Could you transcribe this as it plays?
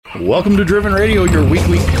Welcome to Driven Radio, your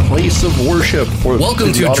weekly place of worship.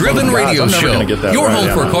 Welcome to Driven Radio Show, your home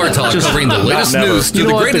for car talk covering the latest news to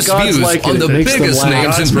the greatest views on the biggest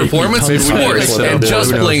names in performance, sports, and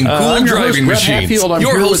just plain cool driving machines.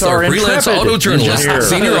 Your hosts are freelance auto journalist,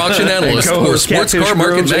 senior auction analyst for Sports Car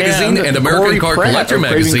Market Magazine and American Car Collector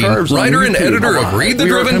Magazine, writer and editor of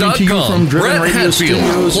ReadTheDriven.com, Brett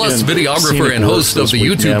Hatfield, plus videographer and host of the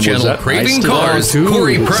YouTube channel Craving Cars,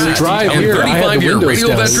 Corey Pratt, and 35-year radio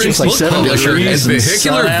veteran, book publisher, and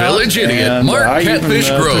vehicular village idiot, Mark Catfish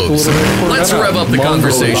Groves. Let's rev up the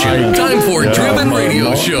conversation. Time for Driven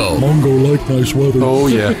Radio Show. Mongo like nice weather. Oh,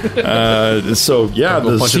 yeah. The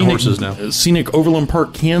scenic Overland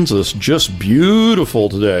Park, Kansas, just beautiful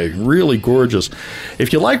today. Really gorgeous.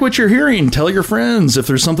 If you like what you're hearing, tell your friends. If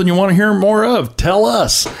there's something you want to hear more of, tell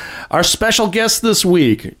us. Our special guest this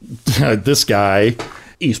week, this guy,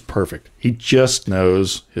 he's perfect. He just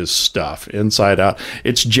knows his stuff inside out.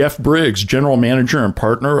 It's Jeff Briggs, general manager and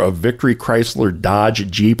partner of Victory Chrysler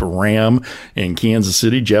Dodge Jeep Ram in Kansas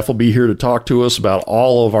City. Jeff will be here to talk to us about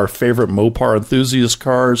all of our favorite Mopar enthusiast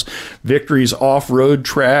cars, Victory's off-road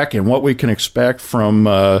track, and what we can expect from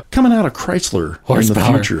coming out of Chrysler in the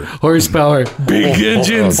future. Horsepower. Big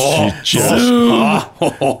engines.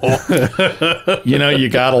 You know, you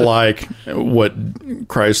gotta like what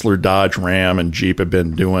Chrysler, Dodge, Ram, and Jeep have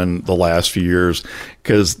been doing the last few years,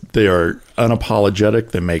 because they are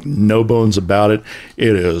unapologetic. They make no bones about it.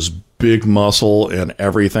 It is big muscle and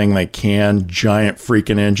everything they can, giant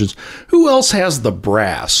freaking engines. Who else has the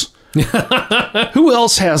brass? Who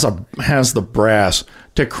else has the brass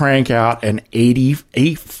to crank out an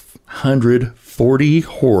 840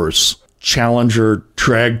 horse Challenger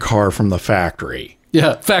drag car from the factory?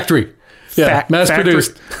 Yeah, factory. Yeah, mass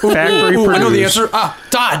produced. Factory produced. I know the answer.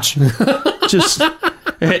 Dodge. Just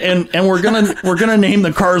and we're gonna name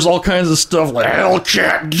the cars all kinds of stuff like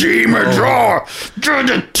Hellcat Demon, the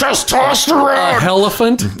testosterone,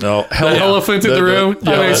 Helephant. No, elephant in the room.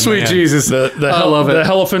 Sweet Jesus, I love it. The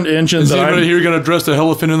Elephant engine. Is anybody here going to dress the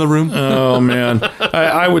elephant in the room? Oh man,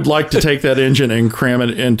 I would like to take that engine and cram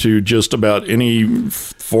it into just about any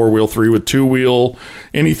 4-wheel, 3 with 2-wheel,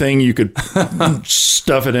 anything you could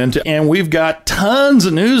stuff it into. And we've got tons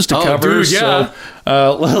of news to cover. Dude, yeah.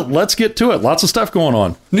 So let's get to it. Lots of stuff going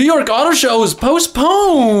on. New York Auto Show is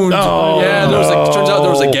postponed. Oh, yeah, turns out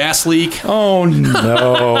there was a gas leak. Oh,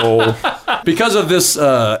 no. Because of this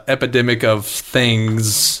epidemic of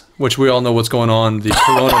things, which we all know what's going on, the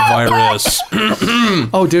coronavirus.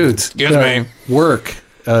 Oh, dudes. Excuse me. Work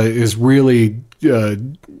is really...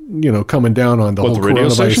 coming down on the whole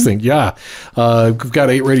coronavirus thing. Yeah. We've got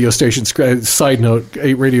 8 radio stations, side note,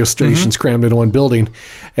 8 radio stations crammed into one building.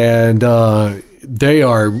 And they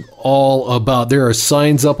are all about, there are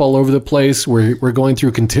signs up all over the place. We're going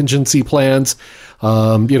through contingency plans.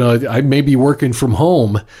 I may be working from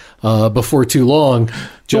home before too long,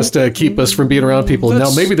 just to keep us from being around people. Now,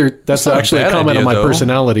 maybe that's actually a comment on my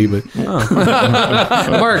personality, but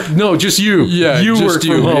Mark, no, just you. Yeah, you work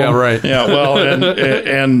from home. Yeah, right. Yeah, well,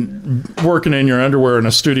 and working in your underwear in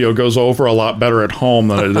a studio goes over a lot better at home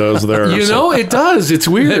than it does there. It does. It's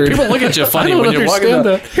weird. People look at you funny when you're walking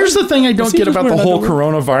up. Here's the thing I don't get about the whole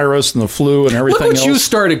coronavirus and the flu and everything else. Look what you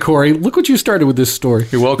started, Corey. Look what you started with this story.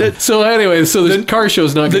 You're welcome. So anyway, the car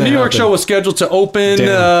show's not going to happen. The New York show was scheduled to open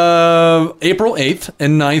April 8th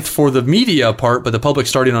and 9th for the media part, but the public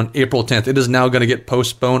starting on April 10th. It is now going to get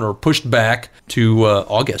postponed or pushed back to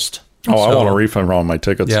August. I want a refund on all my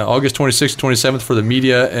tickets. Yeah, August 26th, 27th for the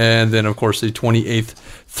media, and then, of course, the 28th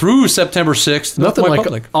through September 6th. Nothing like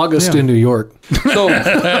public. August in New York. So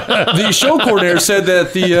the show coordinator said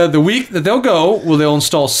that the week that they'll go, they'll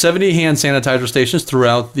install 70 hand sanitizer stations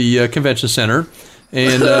throughout the convention center.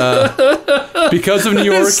 And because of New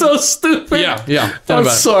York... It's so stupid. Yeah. I'm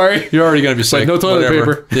sorry. You're already going to be sick. Like no toilet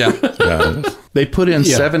paper. Yeah. They put in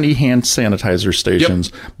 70 hand sanitizer stations,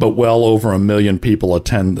 but well over 1 million people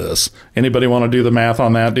attend this. Anybody want to do the math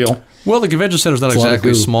on that deal? Well, the convention center is not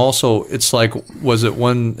exactly small, so it's like, was it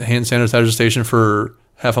one hand sanitizer station for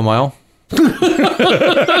half a mile?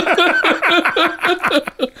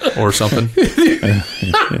 Or something.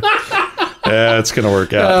 Yeah, it's going to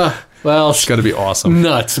work out. Well, it's going to be awesome.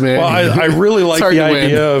 Nuts, man. Well, I really like the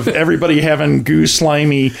idea of everybody having goo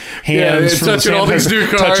slimy hands from touching all these new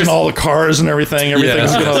cars, touching all the cars and everything. Everything's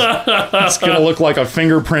it's going to look like a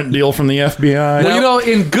fingerprint deal from the FBI. Well,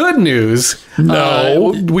 in good news,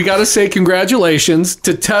 we got to say congratulations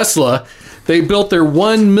to Tesla. They built their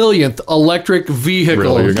 1 millionth electric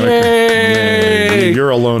vehicle. Really? You're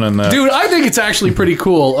alone in that. Dude, I think it's actually pretty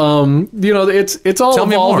cool. It's all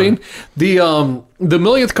evolving. The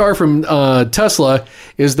millionth car from Tesla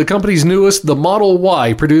is the company's newest, the Model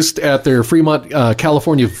Y, produced at their Fremont,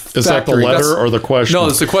 California factory. Is that the letter or the question? No,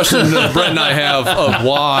 it's the question that Brett and I have of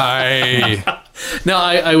why. Now,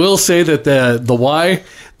 I will say that the Y,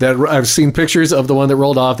 that I've seen pictures of the one that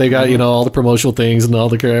rolled off. They got, all the promotional things and all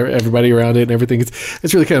the everybody around it and everything.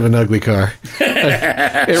 It's really kind of an ugly car.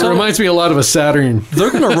 It reminds me a lot of a Saturn. They're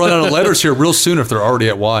going to run out of letters here real soon if they're already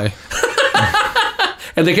at Y.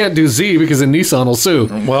 And they can't do Z because then Nissan will sue.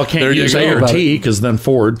 Well, can't use A or T because then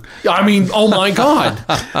Ford. I mean, oh my God.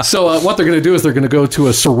 So what they're going to do is they're going to go to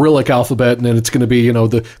a Cyrillic alphabet, and then it's going to be,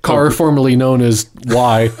 the car formerly known as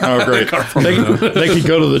Y. Oh, great. They could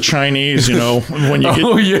go to the Chinese, when you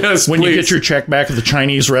get you get your check back at the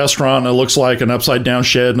Chinese restaurant, and it looks like an upside down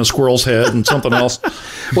shed and a squirrel's head and something else.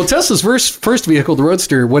 Well, Tesla's first vehicle, the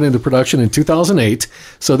Roadster, went into production in 2008.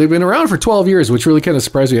 So they've been around for 12 years, which really kind of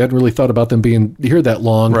surprised me. I hadn't really thought about them being here that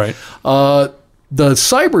long. Right. The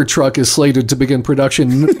Cybertruck is slated to begin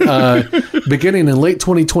production beginning in late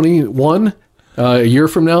 2021, a year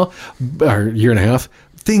from now, or a year and a half.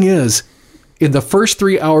 Thing is, in the first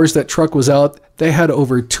 3 hours that truck was out, they had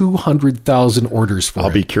over 200,000 orders for it.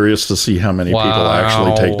 I'll be curious to see how many people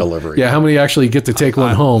actually take delivery. Yeah, how many actually get to take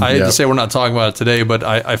one home. I hate to say we're not talking about it today, but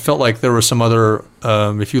I felt like there were some other,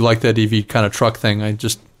 if you like that EV kind of truck thing, I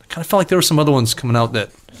kind of felt like there were some other ones coming out that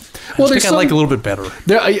I like a little bit better.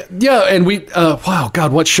 Yeah, and we,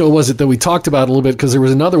 what show was it that we talked about a little bit? Because there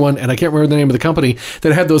was another one, and I can't remember the name of the company,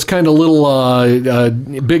 that had those kind of little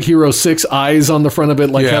Big Hero 6 eyes on the front of it,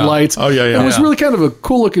 like headlights. Oh, yeah. It was really kind of a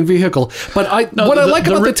cool-looking vehicle. But I like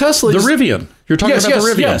about the Tesla is... The Rivian. You're talking about the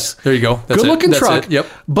Rivian. Yes. There you go. Good-looking truck. Yep.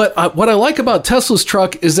 But what I like about Tesla's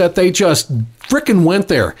truck is that they just frickin' went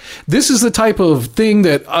there. This is the type of thing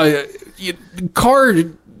that car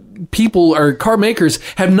people or car makers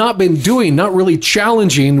have not been doing, not really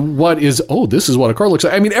challenging this is what a car looks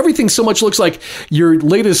like. I mean, everything so much looks like your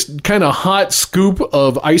latest kind of hot scoop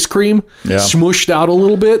of ice cream, smooshed out a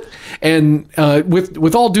little bit. And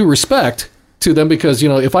with all due respect to them, because,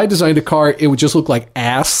 if I designed a car, it would just look like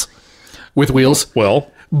ass with wheels.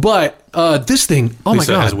 Well... But this thing, oh my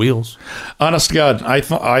God, it has wheels. Honest to God,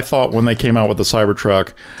 I thought when they came out with the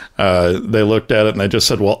Cybertruck, they looked at it and they just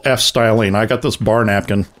said, "Well, F styling. I got this bar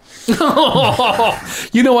napkin."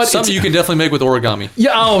 You know what? Something you can definitely make with origami.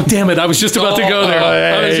 Yeah. Oh, damn it! I was just about to go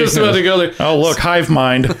there. Oh, look, hive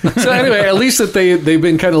mind. So anyway, at least that they've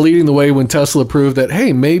been kind of leading the way when Tesla proved that,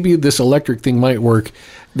 hey, maybe this electric thing might work.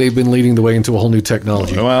 They've been leading the way into a whole new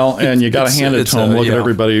technology. Well, and you got to hand it to them. Look at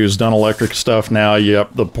everybody who's done electric stuff now.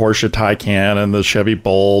 Yep, the Porsche Taycan and the Chevy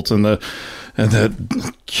Bolt and that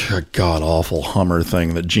god-awful Hummer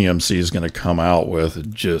thing that GMC is going to come out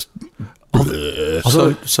with. Just...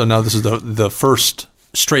 So now this is the first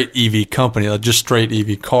straight EV company, just straight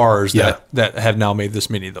EV cars that have now made this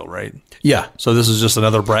many, though, right? Yeah. So this is just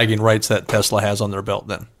another bragging rights that Tesla has on their belt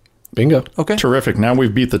then. Bingo. Okay. Terrific. Now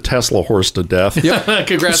we've beat the Tesla horse to death. Yep.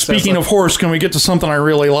 Congrats. Speaking of horse, can we get to something I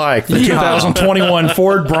really like? The 2021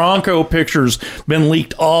 Ford Bronco pictures been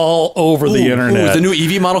leaked all over the internet. Is the new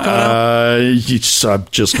EV model coming out? I'm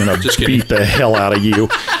just going to beat the hell out of you.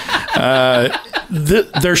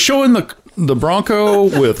 They're showing the Bronco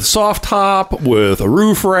with soft top, with a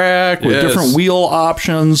roof rack, with different wheel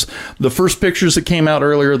options. The first pictures that came out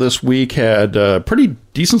earlier this week had pretty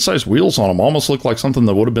decent sized wheels on them. Almost looked like something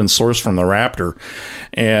that would have been sourced from the Raptor.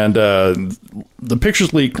 And the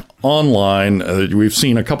pictures leaked online. We've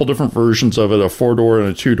seen a couple different versions of it, a 4-door and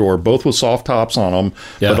a 2-door, both with soft tops on them,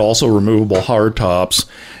 but also removable hard tops.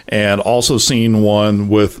 And also seen one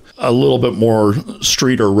with a little bit more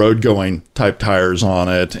street or road going type tires on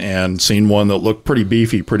it, and seen one that looked pretty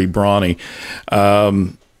beefy, pretty brawny.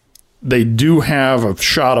 They do have a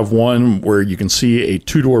shot of one where you can see a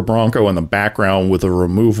 2-door Bronco in the background with a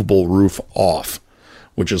removable roof off,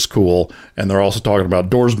 which is cool. And they're also talking about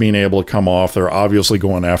doors being able to come off. They're obviously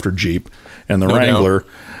going after Jeep and the Wrangler.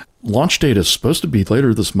 Launch date is supposed to be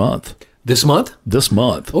later this month. This month? This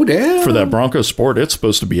month. Oh, damn. For that Bronco Sport, it's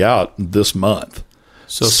supposed to be out this month.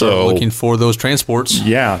 So looking for those transports.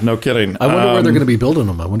 Yeah, no kidding. I wonder where they're going to be building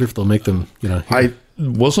them. I wonder if they'll make them,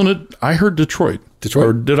 I heard Detroit.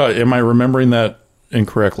 Detroit? Or am I remembering that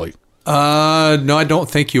incorrectly? No, I don't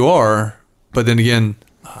think you are. But then again,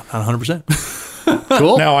 not 100%.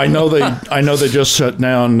 Cool. Now, I know they just shut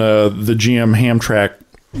down the GM Hamtramck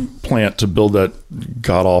plant to build that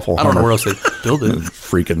god-awful Hummer. I don't know where else they build it.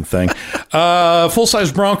 Freaking thing.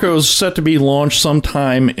 Full-size Broncos set to be launched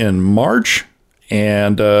sometime in March.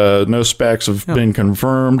 and no specs have been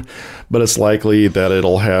confirmed, but it's likely that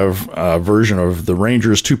it'll have a version of the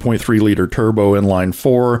Ranger's 2.3-liter turbo inline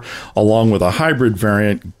 4, along with a hybrid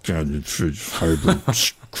variant. Hybrid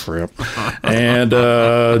crap. And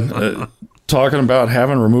talking about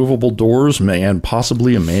having removable doors and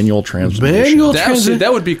possibly a manual transmission. That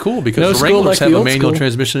would be cool, because the Wranglers have a manual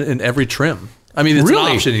transmission in every trim. I mean, it's an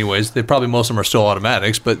option anyways. Most of them are still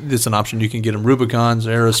automatics, but it's an option. You can get them Rubicons,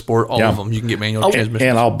 Aerosport, all of them. You can get manual transmissions.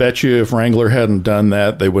 And I'll bet you if Wrangler hadn't done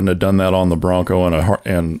that, they wouldn't have done that on the Bronco.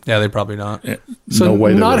 Yeah, they probably not. So no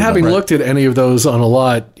way not having looked at any of those on a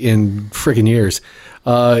lot in friggin' years,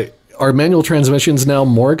 are manual transmissions now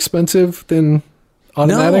more expensive than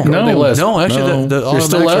automatic? No, actually, the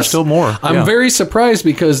automatics are still more. I'm very surprised,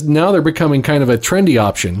 because now they're becoming kind of a trendy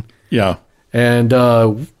option. Yeah. And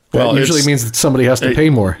that usually means that somebody has to pay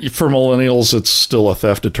more. For millennials, it's still a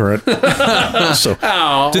theft deterrent. Did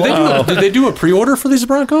they do a pre-order for these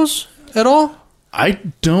Broncos at all? I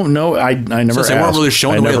don't know. I never asked. They weren't really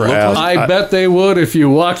showing the way it looked like? I bet they would if you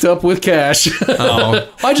walked up with cash.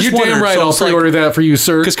 I just You're damn right. I'll pre-order that for you,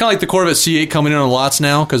 sir. Because kind of like the Corvette C8 coming in on the lots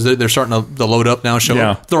now, because they're starting to load up now.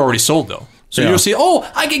 They're already sold, though. So you'll see,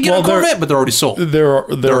 I can get a Corvette, but they're already sold. There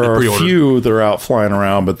are a few that are out flying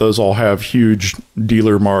around, but those all have huge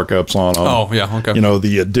dealer markups on them. Oh, yeah, okay.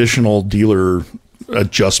 The additional dealer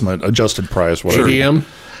adjusted price, whatever. ADM?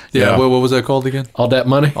 Yeah, what was that called again? All that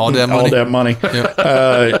money? All that money.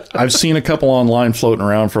 I've seen a couple online floating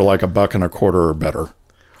around for like $1.25 or better.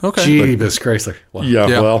 Okay. Jeebus Chrysler. Wow. Yeah,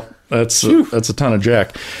 well, that's a ton of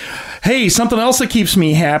jack. Hey, something else that keeps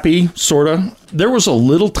me happy, sort of. There was a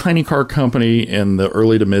little tiny car company in the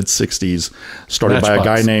early to mid 60s started by a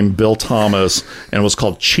guy named Bill Thomas, and it was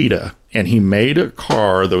called Cheetah. And he made a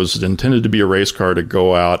car that was intended to be a race car to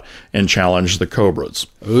go out and challenge the Cobras.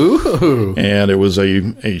 Ooh. And it was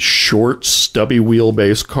a short, stubby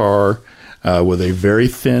wheelbase car with a very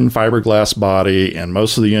thin fiberglass body, and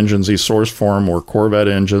most of the engines he sourced for him were Corvette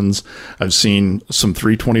engines. I've seen some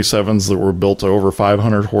 327s that were built to over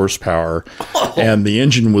 500 horsepower, and the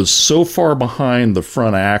engine was so far behind the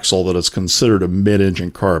front axle that it's considered a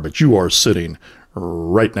mid-engine car, but you are sitting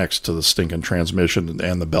right next to the stinking transmission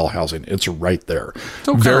and the bell housing. It's right there.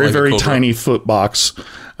 Very, very tiny foot box,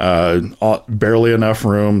 barely enough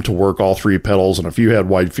room to work all three pedals, and if you had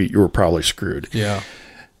wide feet, you were probably screwed. Yeah.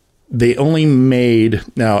 They only made,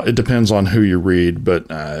 now it depends on who you read, but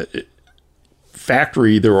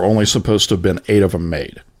factory, there were only supposed to have been 8 of them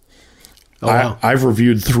made. Oh, wow. I've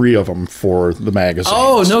reviewed 3 of them for the magazine.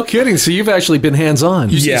 Oh, no kidding. So you've actually been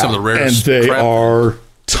hands-on. You see some of the rarest and they are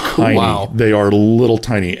tiny. Wow. They are little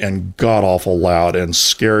tiny and god-awful loud and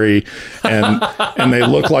scary, and they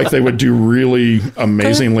look like they would do really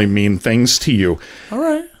amazingly mean things to you. All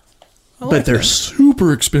right. But they're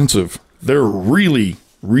super expensive. They're really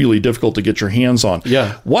difficult to get your hands on.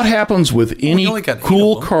 Yeah. What happens with any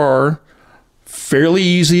cool car, fairly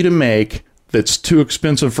easy to make, that's too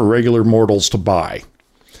expensive for regular mortals to buy?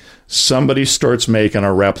 Somebody starts making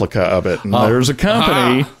a replica of it. And there's a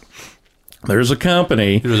company. There's a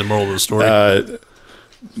company. Here's the moral of the story.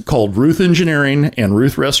 Called Ruth Engineering and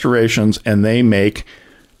Ruth Restorations, and they make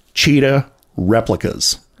Cheetah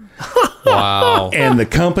replicas. Wow. And the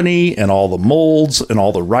company and all the molds and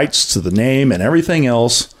all the rights to the name and everything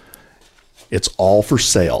else, it's all for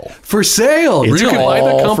sale. For sale? It's you can buy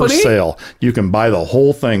the company? For sale. You can buy the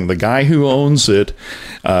whole thing. The guy who owns it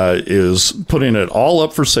is putting it all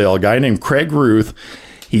up for sale. A guy named Craig Ruth.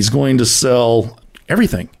 He's going to sell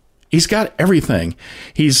everything. He's got everything.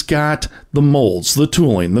 He's got the molds, the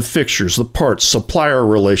tooling, the fixtures, the parts, supplier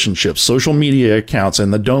relationships, social media accounts,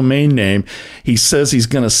 and the domain name. He says he's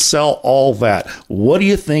going to sell all that. What do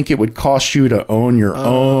you think it would cost you to own your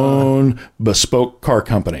own bespoke car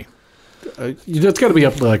company? It's got to be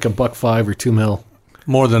up to like $1.5 or $2 million.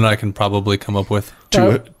 More than I can probably come up with.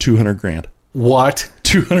 $200,000. What?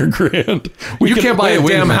 $200,000. You can't buy a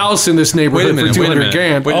damn house in this neighborhood for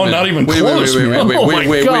 $200,000. Oh, not even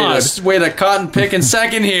close. Wait a cotton picking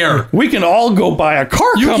second here. We can all go buy a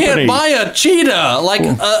car company. You can't buy a Cheetah, like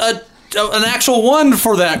an actual one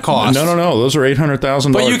for that cost. No. Those are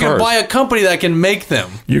 $800,000 But you can buy a company that can make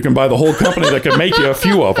them. You can buy the whole company that can make you a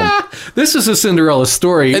few of them. This is a Cinderella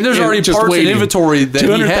story. And there's already just parts and inventory that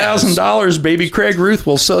 $200,000, baby Craig Ruth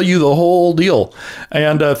will sell you the whole deal.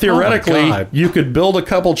 And theoretically, you could build a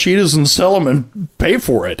couple Cheetahs and sell them and pay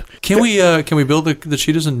for it. Can we build the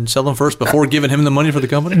Cheetahs and sell them first before giving him the money for the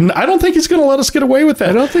company? I don't think he's going to let us get away with that.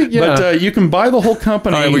 I don't think, But you can buy the whole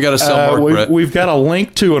company. All right, we got to sell Mark, Brett. We've got a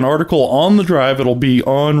link to an article article on the drive. It'll be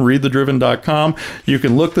on readthedriven.com. You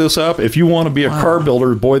can look this up. If you want to be a car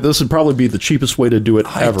builder, boy, this would probably be the cheapest way to do it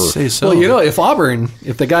ever. I'd say so. Well,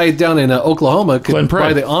 if the guy down in Oklahoma could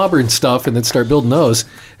buy the Auburn stuff and then start building those,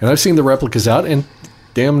 and I've seen the replicas out, and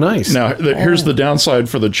damn nice. Now, here's the downside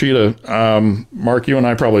for the Cheetah. Mark, you and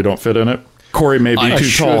I probably don't fit in it. Corey may be too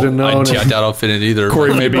tall. I doubt I'll fit in either.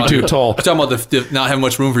 Corey may be too tall. I'm talking about the not having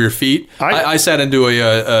much room for your feet. I sat into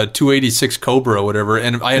a 286 Cobra or whatever,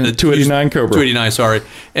 and I had a 289 Cobra. 289, sorry.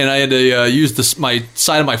 And I had to use my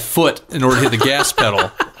side of my foot in order to hit the gas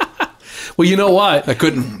pedal. Well, you know what? I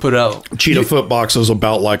couldn't put it out. Cheetah foot box is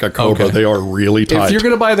about like a Cobra. Okay. They are really tight. If you're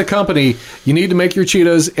going to buy the company, you need to make your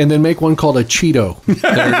Cheetahs and then make one called a Cheeto. There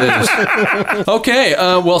it is. Okay.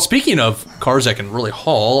 Well, speaking of cars that can really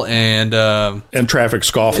haul and traffic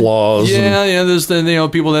scoff laws. Yeah. There's the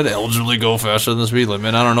people that elderly go faster than the speed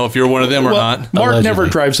limit. I don't know if you're one of them or not. Mark Allegedly. Never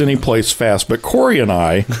drives any place fast, but Corey and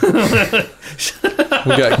I.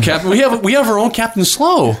 We have our own Captain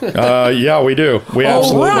Slow. Yeah, we do. We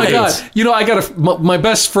absolutely. Oh my God! I got my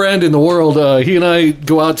best friend in the world. He and I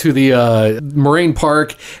go out to the Moraine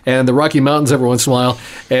Park and the Rocky Mountains every once in a while,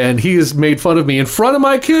 and he has made fun of me in front of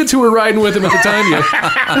my kids who were riding with him at the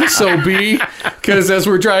time. So because as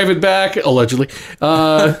we're driving back, allegedly,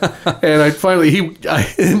 and I finally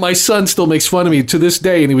my son still makes fun of me to this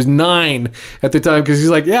day, and he was 9 at the time because he's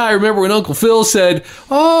like, yeah, I remember when Uncle Phil said,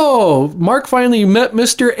 "Oh, Mark finally met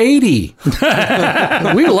Mr. 80.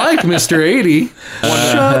 We like Mr. 80.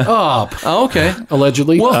 Shut up." Oh, okay.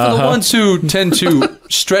 Allegedly. Well, for the ones who tend to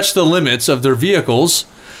stretch the limits of their vehicles,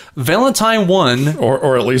 Valentine 1...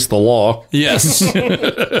 Or at least the law. Yes.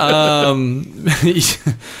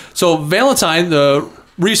 So Valentine, the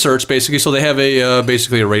research, basically, so they have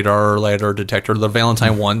basically a radar LiDAR detector, the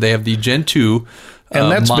Valentine 1. They have the Gen 2 and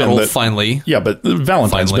that's model, finally. Yeah, but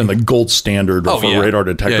Valentine's been the gold standard for radar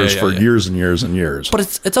detectors for years and years and years. But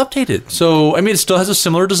it's updated. So, I mean, it still has a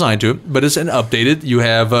similar design to it, but it's an updated. You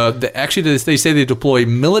have, actually, they say they deploy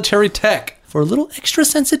military tech for a little extra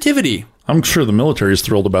sensitivity. I'm sure the military is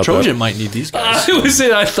thrilled about Trojan might need these guys.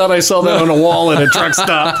 I thought I saw that on a wall in a truck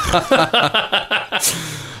stop.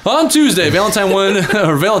 On Tuesday, Valentine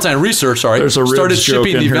Research, started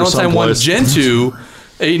shipping the Valentine 1 Gen 2,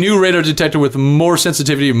 a new radar detector with more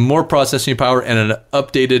sensitivity, more processing power, and an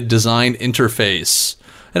updated design interface.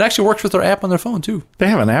 It actually works with their app on their phone, too. They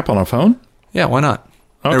have an app on a phone? Yeah, why not?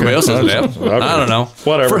 Okay. Everybody else has an app. I don't know.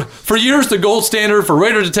 Whatever. For years, the gold standard for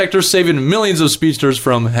radar detectors, saving millions of speedsters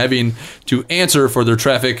from having to answer for their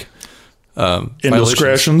traffic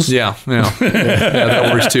indiscretions. Yeah,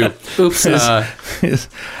 that works too. Oops.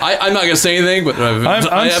 I'm not going to say anything, but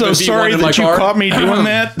I'm so sorry that you caught me doing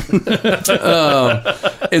that.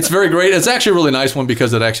 It's very great. It's actually a really nice one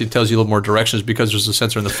because it actually tells you a little more directions because there's a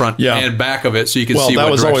sensor in the front and back of it, so you can see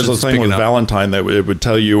what directions it's picking up. Well, that was always the thing with Valentine, that it would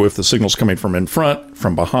tell you if the signal's coming from in front,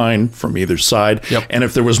 from behind, from either side, and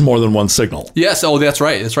if there was more than one signal. Yes, that's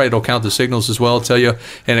right. It'll count the signals as well, tell you,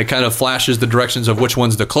 and it kind of flashes the directions of which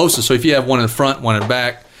one's the closest. So if you have one in front, one in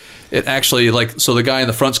back, it actually, so the guy in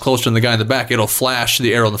the front's closer than the guy in the back, it'll flash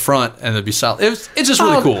the arrow in the front and it'll be solid. It's just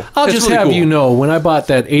really cool. I'll just really have you know, when I bought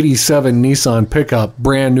that 87 Nissan pickup,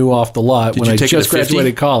 brand new off the lot, when I just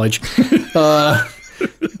graduated college,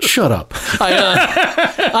 shut up.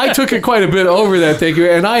 I took it quite a bit over that thing,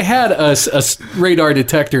 and I had a radar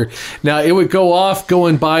detector. Now, it would go off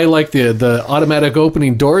going by like the automatic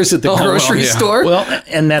opening doors at the grocery store. Well,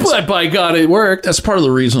 and that's... But by God, it worked. That's part of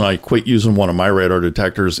the reason I quit using one of my radar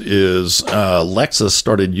detectors is Lexus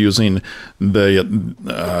started using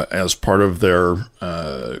as part of their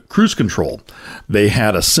cruise control. They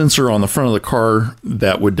had a sensor on the front of the car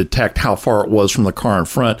that would detect how far it was from the car in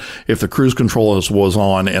front. If the cruise control was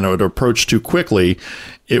on and it would approach too quickly,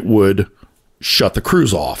 it would shut the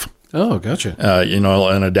cruise off. Oh, gotcha.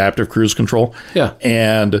 An adaptive cruise control. Yeah.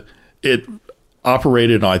 And it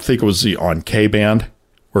operated, I think it was on K-band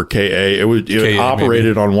or KA. It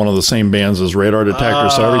operated on one of the same bands as radar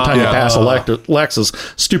detectors. So every time you pass a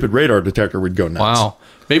Lexus, stupid radar detector would go nuts. Wow.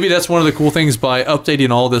 Maybe that's one of the cool things by updating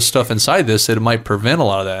all this stuff inside this, that it might prevent a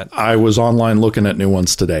lot of that. I was online looking at new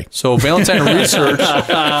ones today. So Valentine Research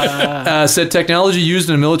said technology used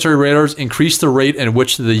in military radars increased the rate at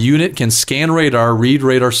which the unit can scan radar, read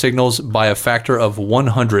radar signals by a factor of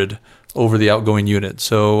 100 over the outgoing unit.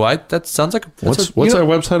 So that sounds like... What's our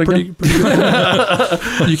website again?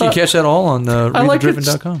 You can catch that all on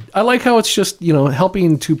readthedriven.com. I like how it's just,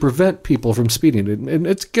 helping to prevent people from speeding. And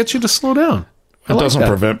it gets you to slow down. It doesn't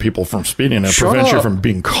prevent people from speeding. It prevents you from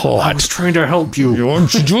being caught. I was trying to help you. One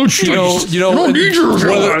of the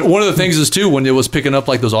things is, too, when it was picking up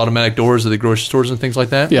like those automatic doors at the grocery stores and things like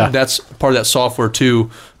that, that's part of that software, too,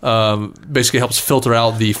 basically helps filter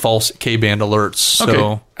out the false K-band alerts.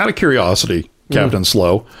 So, out of curiosity, Captain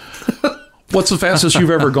Slow, what's the fastest you've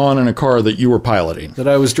ever gone in a car that you were piloting? That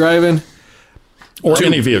I was driving? Or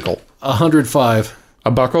any vehicle? 105. A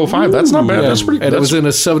buck 05. That's not bad. That's pretty. And it was in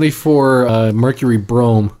a 74 Mercury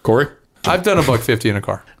Brougham. Corey? I've done a buck 50 in a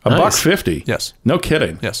car. A buck 50? Yes. No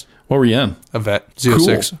kidding. Yes. What were you in? A Vet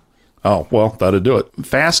Z06. Cool. Oh, well, that'd do it.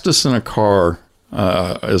 Fastest in a car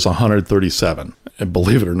is 137. And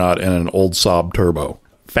believe it or not, in an old Saab Turbo.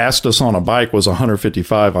 Fastest on a bike was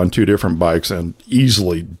 155 on 2 different bikes, and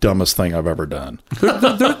easily dumbest thing I've ever done.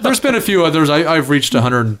 There's been a few others. I've reached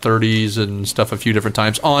 130s and stuff a few different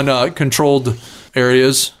times on controlled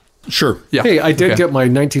areas. Sure. Yeah. Hey, I did get my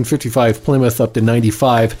 1955 Plymouth up to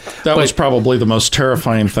 95. That was probably the most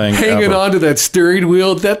terrifying thing hanging ever. onto that steering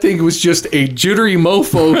wheel, that thing was just a jittery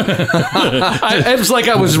mofo. It was like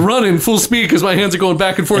I was running full speed because my hands are going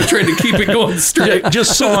back and forth trying to keep it going straight.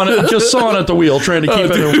 Just sawing at the wheel, trying to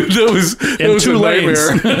keep it in 2 lanes.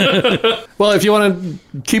 Well, if you want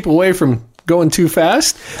to keep away from going too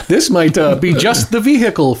fast, this might be just the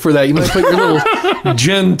vehicle for that. You might put your little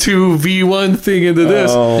Gen 2 V1 thing into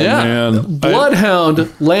this. Oh, man.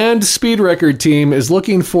 Bloodhound Land Speed Record Team is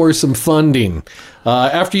looking for some funding.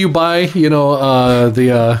 After you buy,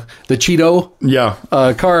 the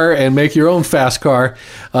Cheeto car and make your own fast car,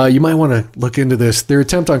 you might want to look into this. Their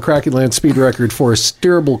attempt on cracking land speed record for a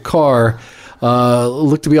steerable car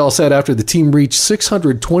looked to be all set after the team reached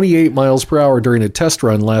 628 miles per hour during a test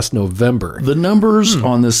run last November. The numbers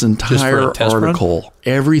on this entire article,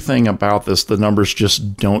 everything about this, the numbers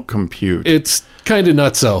just don't compute. It's kind of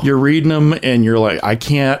nutso. You're reading them and you're like, I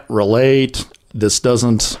can't relate. This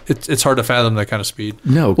doesn't. It's hard to fathom that kind of speed.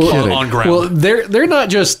 No kidding. On ground. Well, they're not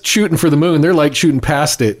just shooting for the moon. They're like shooting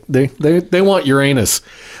past it. They want Uranus.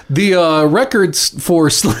 The records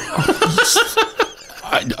for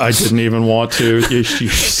I didn't even want to. You're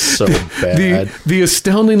so bad. The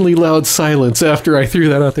astoundingly loud silence after I threw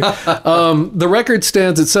that out there. The record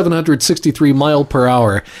stands at 763 mile per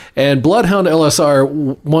hour, and Bloodhound LSR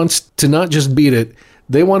wants to not just beat it.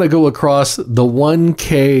 They want to go across the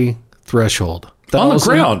 1K threshold. On the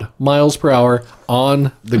ground. Miles per hour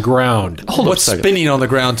on the ground. What's spinning on the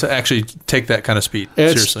ground to actually take that kind of speed?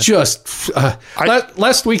 It's seriously. Just...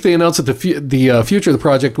 last week they announced that the future of the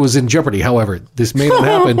project was in jeopardy. However, this may not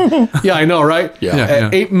happen. Yeah, I know, right? Yeah.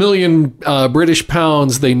 8 million British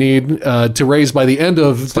pounds they need to raise by the end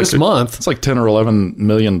of this month. It's like $10 or $11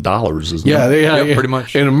 million, isn't it? Yeah, pretty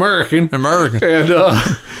much. In American. And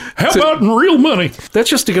how about in real money? That's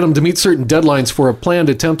just to get them to meet certain deadlines for a planned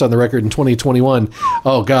attempt on the record in 2021.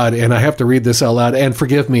 Oh, God, and I have to read this out loud. And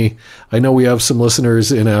forgive me. I know we have some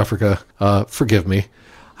listeners in Africa. Forgive me.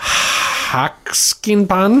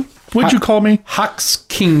 Haxkinpan? What'd you call me?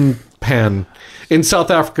 Haxkinpan. In South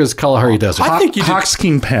Africa's Kalahari Desert. I think you did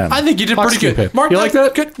pretty good. Mark, you like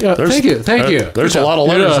that? Good. Yeah, thank you. There's a lot of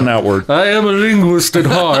letters in that word. I am a linguist at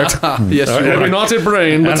heart. Yes, you are. Not a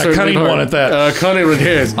brain, but and a cunning one at that. Cunning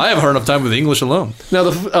head. I have a hard enough time with English alone. Now,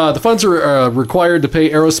 the funds are required to pay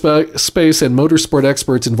aerospace and motorsport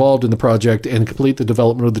experts involved in the project and complete the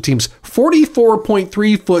development of the team's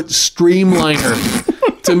 44.3-foot Streamliner.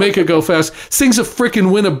 To make it go fast. This thing's a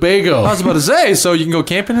freaking Winnebago. I was about to say, so you can go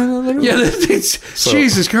camping in it? Yeah,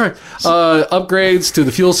 Jesus Christ. Upgrades to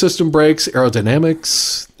the fuel system, brakes,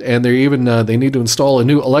 aerodynamics, and they're even they need to install a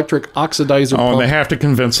new electric oxidizer pump. And they have to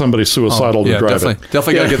convince somebody suicidal to drive it.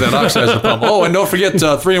 Definitely got to get that oxidizer pump. Oh, and don't forget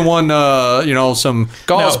 3-in-1, some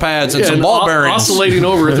gauze pads and some ball bearings. Oscillating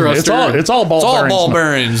over thruster. It's all ball bearings. It's all ball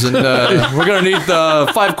bearings. And we're going to need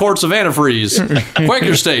 5 quarts of antifreeze.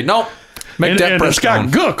 Quaker State. Nope. And it's got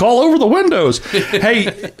gook all over the windows.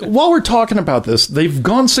 Hey, while we're talking about this, they've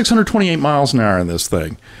gone 628 miles an hour in this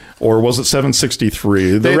thing. Or was it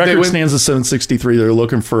 763? The record stands at 763. They're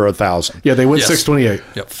looking for 1,000. Yeah, they went 628.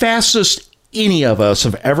 Yep. Fastest any of us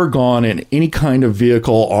have ever gone in any kind of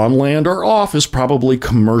vehicle on land or off is probably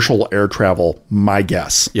commercial air travel, my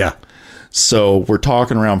guess. Yeah. So we're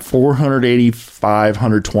talking around 485,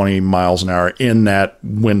 120 miles an hour in that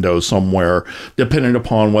window somewhere, depending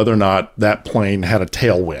upon whether or not that plane had a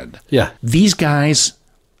tailwind. Yeah. These guys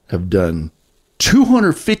have done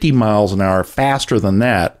 250 miles an hour faster than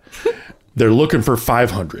that. They're looking for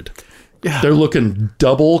 500. Yeah. They're looking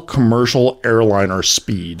double commercial airliner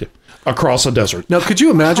speed across a desert. Now, could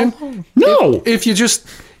you imagine? No. If you just...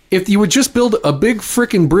 if you would just build a big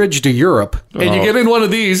freaking bridge to Europe and you get in one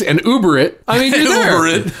of these and Uber it, I mean, you're there. Uber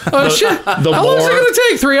it. Shit. How long is it going to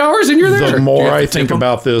take? 3 hours and you're there. The more I think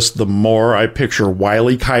about this, the more I picture Wile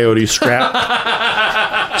E. Coyote strapped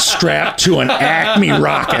to an Acme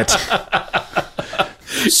rocket.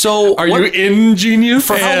 So are you ingenious?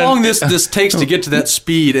 For how long this takes to get to that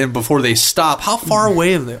speed and before they stop, how far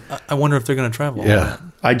away are they? I wonder if they're going to travel. Yeah.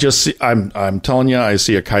 I just see, I'm telling you, I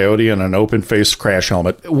see a coyote in an open-faced crash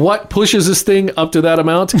helmet. What pushes this thing up to that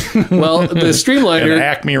amount? Well, the Streamliner... An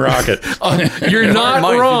Acme rocket. You're not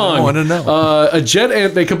wrong. I want to know.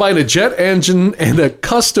 They combine a jet engine and a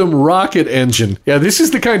custom rocket engine. Yeah, this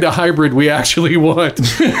is the kind of hybrid we actually want.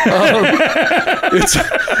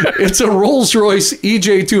 It's a Rolls-Royce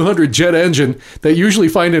EJ200 jet engine that you usually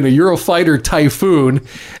find in a Eurofighter Typhoon,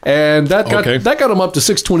 and that got them up to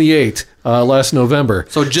 628 last November.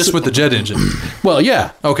 So just with the jet engine? Well,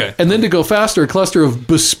 yeah. Okay. And then to go faster, a cluster of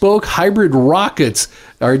bespoke hybrid rockets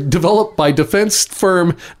are developed by defense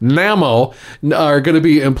firm Nammo are going to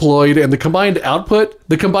be employed, and the combined output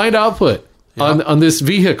on this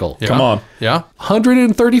vehicle. Yeah. Come on. Yeah.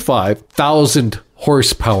 135,000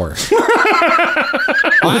 horsepower.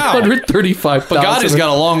 Wow. 135,000. Bugatti's got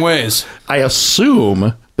a long ways. I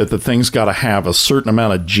assume that the thing's got to have a certain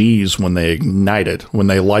amount of G's when they ignite it, when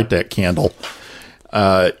they light that candle.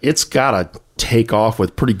 It's got to take off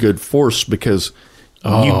with pretty good force because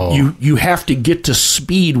you have to get to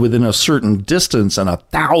speed within a certain distance, and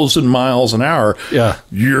 1,000 miles an hour. Yeah,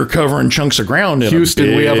 you're covering chunks of ground in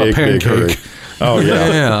Houston. We have a pancake. Oh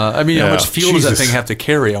yeah, yeah. I mean, how much fuel does that thing have to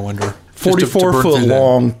carry? I wonder. 44-foot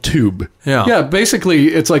long tube. Yeah. Basically,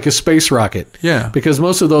 it's like a space rocket. Yeah, because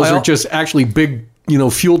most of those are just actually big,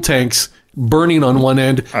 fuel tanks burning on one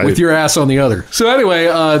end with your ass on the other. So anyway,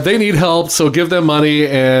 they need help, so give them money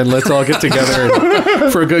and let's all get together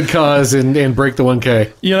for a good cause and break the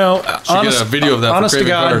 1K. Honest, get a video of that honest for to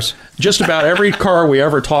God, cars. Just about every car we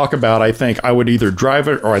ever talk about, I think I would either drive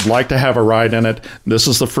it or I'd like to have a ride in it. This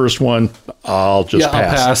is the first one. I'll pass. I'll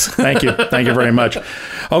pass. Thank you. Thank you very much.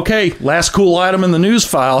 Okay, last cool item in the news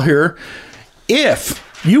file here. If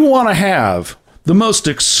you want to have the most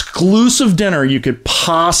exclusive dinner you could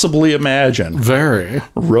possibly imagine. Very.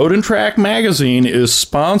 Road and Track Magazine is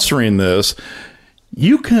sponsoring this.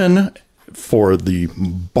 You can, for the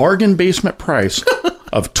bargain basement price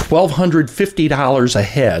of $1,250 a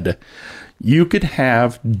head, you could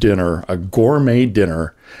have dinner, a gourmet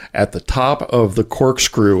dinner, at the top of the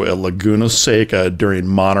Corkscrew at Laguna Seca during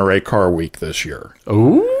Monterey Car Week this year.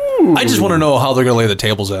 Ooh. I just want to know how they're going to lay the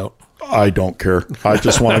tables out. I don't care. I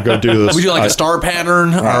just want to go do this. We do like a star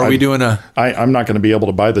pattern, or are we doing a... I'm not going to be able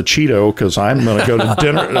to buy the Cheeto because I'm going to go to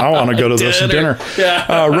dinner. I want to go to this dinner.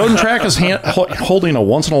 Yeah. Road and Track is holding a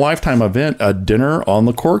once-in-a-lifetime event, a dinner on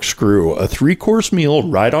the Corkscrew, a 3-course meal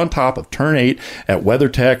right on top of Turn 8 at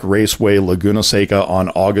WeatherTech Raceway, Laguna Seca on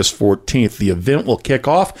August 14th. The event will kick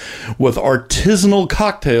off with artisanal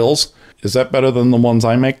cocktails. Is that better than the ones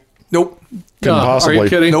I make? Nope. Possibly. Are you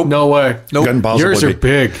kidding? Nope. No way. Nope. Yours are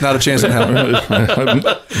big. Not a chance in hell.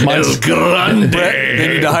 Mine's grande. They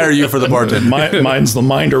need to hire you for the bartender. Mine's the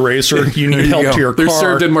Mind Eraser. You need help to your car. They're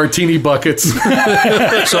served in martini buckets.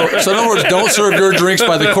 So in other words, don't serve your drinks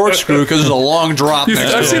by the Corkscrew because there's a long drop.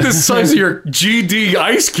 I've seen the size of your GD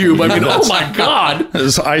ice cube. I mean, oh my God.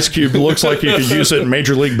 This ice cube looks like you could use it in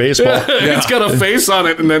Major League Baseball. Yeah. It's got a face on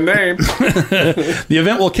it and a name. The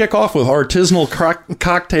event will kick off with artisanal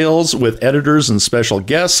cocktails with editors and special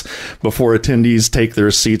guests before attendees take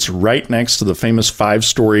their seats right next to the famous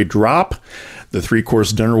 5-story drop. The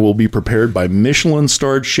 3-course dinner will be prepared by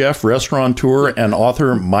Michelin-starred chef, restaurateur, and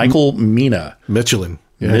author Michael Mina. Michelin.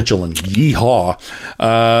 Yeah. Michelin. Yeehaw.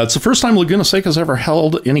 It's the first time Laguna Seca has ever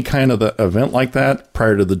held any kind of event like that.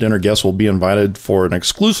 Prior to the dinner, guests will be invited for an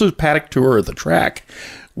exclusive paddock tour of the track,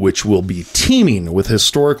 which will be teeming with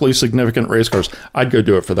historically significant race cars. I'd go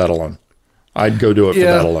do it for that alone. I'd go do it for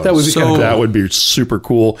that alone. That would be super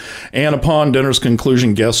cool. And upon dinner's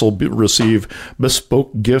conclusion, guests will receive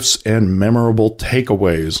bespoke gifts and memorable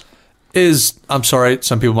takeaways. I'm sorry,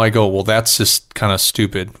 some people might go, well, that's just kind of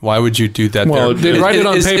stupid. Why would you do that? Well, they write it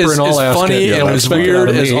on paper and all that. As funny and as weird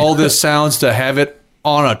as all this sounds to have it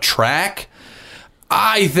on a track,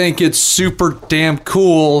 I think it's super damn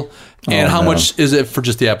cool. And how much is it for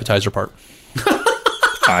just the appetizer part?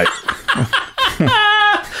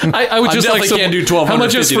 I would just like can't do $1,250. How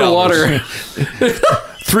much is for water?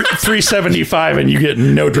 $375 and you get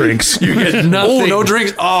no drinks. You get nothing. Oh, no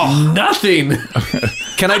drinks. Oh, nothing.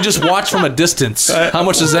 Can I just watch from a distance? How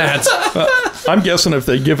much is that? I'm guessing if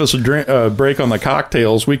they give us a break on the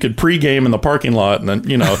cocktails, we could pregame in the parking lot, and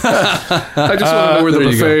then I just want to know where the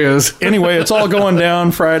buffet is. Anyway, it's all going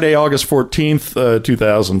down Friday, August 14th,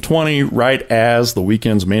 2020, right as the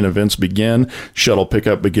weekend's main events begin. Shuttle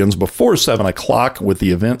pickup begins before 7 o'clock, with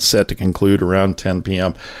the event set to conclude around 10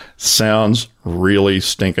 p.m. Sounds really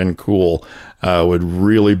stinking cool. Would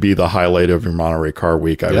really be the highlight of your Monterey Car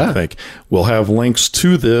Week, I would think. We'll have links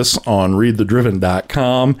to this on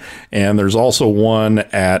readthedriven.com, and there's also one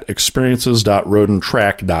at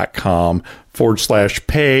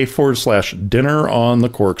experiences.roadandtrack.com/pay/dinner on the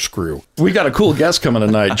Corkscrew. We got a cool guest coming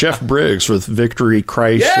tonight, Jeff Briggs with Victory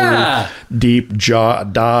Chrysler, Deep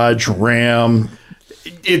Dodge, Ram.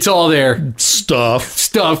 It's all there. Stuff,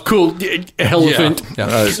 cool. Elephant.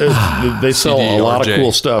 They sell a lot of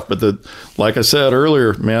cool stuff, but like I said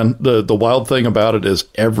earlier, man, the wild thing about it is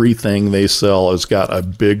everything they sell has got a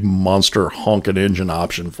big monster honking engine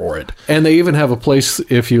option for it. And they even have a place,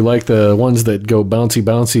 if you like the ones that go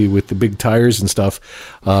bouncy with the big tires and stuff,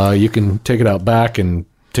 you can take it out back and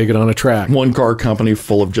take it on a track. One car company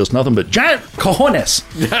full of just nothing but giant cojones.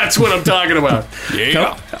 That's what I'm talking about.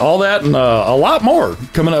 Yeah. All that and a lot more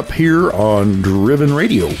coming up here on Driven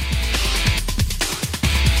Radio.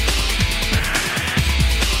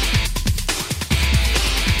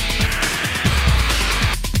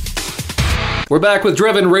 We're back with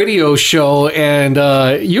Driven Radio Show, and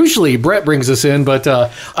usually Brett brings us in, but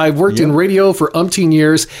I've worked in radio for umpteen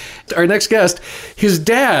years. Our next guest, his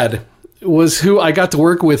dad was who I got to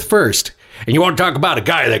work with first. And you want to talk about a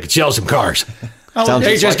guy that could sell some cars.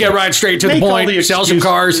 They just get right straight to the point, sell some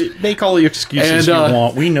cars. Make all the excuses you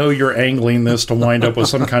want. We know you're angling this to wind up with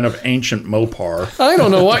some kind of ancient Mopar. I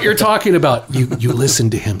don't know what you're talking about. You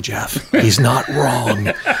listen to him, Jeff. He's not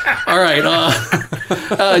wrong. All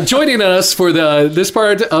right. Joining us for this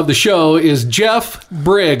part of the show is Jeff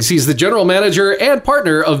Briggs. He's the general manager and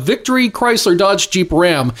partner of Victory Chrysler Dodge Jeep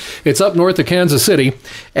Ram. It's up north of Kansas City.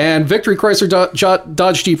 And Victory Chrysler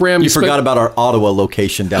Dodge Jeep Ram. You forgot about our Ottawa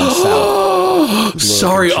location down south.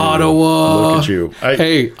 Sorry, Ottawa. Look at you.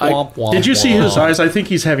 Did you see his eyes? I think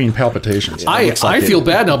he's having palpitations. I feel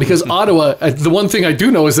bad now because Ottawa, the one thing I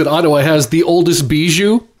do know is that Ottawa has the oldest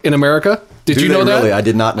bijou in America. Did you know that? Really? I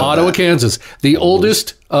did not know Ottawa, that. Kansas. The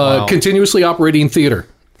oldest continuously operating theater.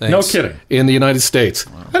 Thanks. No kidding. In the United States.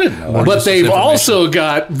 I didn't know that. But they've also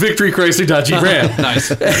got Victory Chrysler Dodge Jeep Ram. Nice.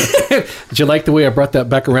 Did you like the way I brought that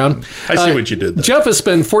back around? I see what you did there. Jeff has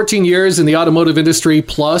spent 14 years in the automotive industry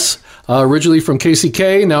plus, originally from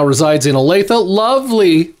KCK, now resides in Olathe,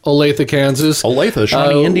 lovely Olathe, Kansas. Olathe,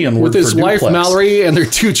 Shawnee Indian word with his for wife, duplex. Mallory, and their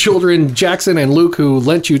two children, Jackson and Luke, who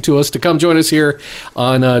lent you to us to come join us here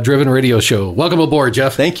on Driven Radio Show. Welcome aboard,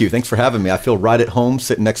 Jeff. Thank you. Thanks for having me. I feel right at home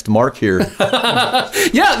sitting next to Mark here. How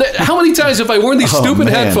many times have I worn these stupid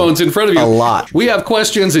headphones in front of you? A lot. We have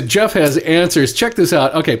questions and Jeff has answers. Check this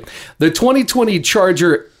out. Okay, the 2020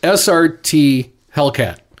 Charger SRT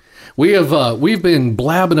Hellcat. We've been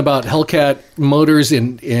blabbing about Hellcat motors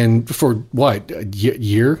in for what, a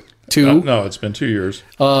year, two? No, it's been 2 years.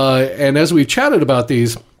 And as we've chatted about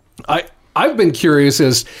these, I've been curious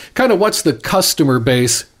as kind of what's the customer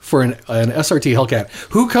base for an SRT Hellcat?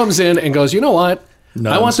 Who comes in and goes, you know what?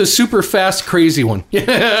 Nuns. I want the super fast, crazy one. It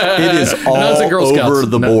is all over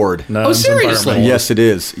the board. Seriously? Yes, it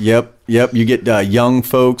is. Yep. You get young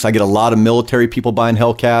folks. I get a lot of military people buying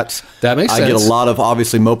Hellcats. That makes sense. I get a lot of,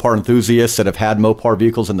 obviously, Mopar enthusiasts that have had Mopar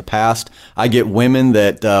vehicles in the past. I get women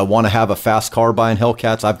that want to have a fast car buying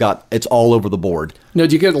Hellcats. It's all over the board. Now,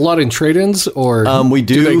 do you get a lot in trade-ins, or we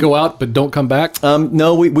do. Do they go out but don't come back?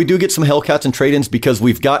 No, we do get some Hellcats and trade-ins because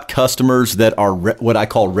we've got customers that are what I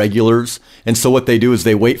call regulars. And so what they do is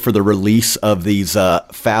they wait for the release of these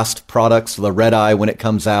fast products, the Red Eye when it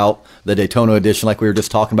comes out, the Daytona Edition like we were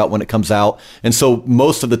just talking about when it comes out. And so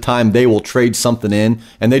most of the time they will trade something in,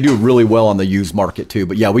 and they do really well on the used market too.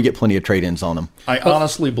 But yeah, we get plenty of trade-ins on them. I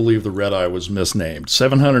honestly believe the Red Eye was misnamed.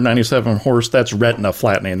 797 horse, that's retina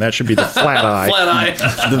flattening. That should be the Flat Eye. Flat Eye.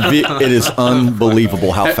 It is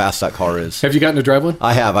unbelievable how fast that car is. Have you gotten to drive one?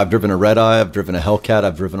 I have. I've driven a Red Eye. I've driven a Hellcat.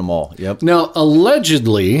 I've driven them all. Yep. Now,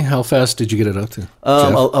 allegedly, how fast did you get it up to?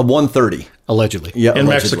 A 130. Allegedly. Yeah, in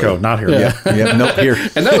Mexico, not here. Yeah. Nope, here.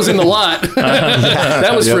 And that was in the lot.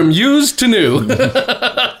 That was from used to new.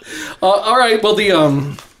 All right. Well,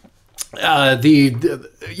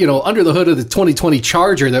 under the hood of the 2020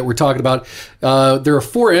 Charger that we're talking about, there are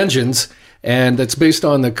four engines. and that's based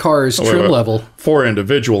on the car's trim level. 4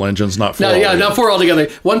 individual engines, not 4. Not 4 altogether.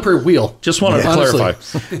 1 per wheel. Just wanted to clarify.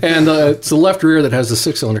 And it's the left rear that has the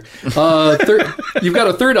 6-cylinder. You've got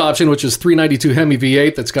a third option, which is 392 Hemi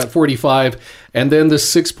V8 that's got 45, and then the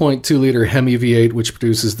 6.2-liter Hemi V8, which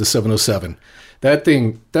produces the 707. That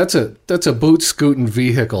thing, that's a boot scooting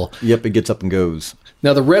vehicle. Yep, it gets up and goes.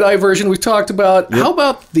 Now, the red-eye version we talked about. Yep. How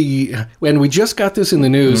about when we just got this in the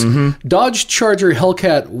news, Dodge Charger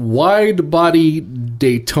Hellcat Wide Body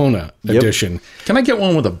Daytona Edition. Can I get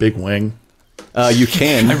one with a big wing? You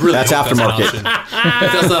can. Really that's aftermarket. If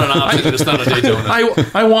that's not an option, it's not a Daytona.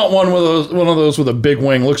 I want one of those with a big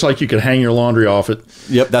wing. Looks like you could hang your laundry off it.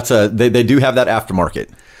 Yep, they do have that aftermarket.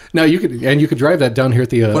 Now you could drive that down here at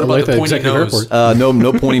the Olathe Executive Airport.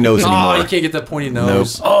 No pointy nose anymore. Oh, you can't get that pointy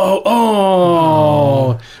nose. Nope.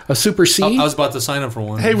 A Super C. I was about to sign up for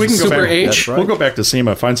one. Hey, we can Super go back. H. We'll go back to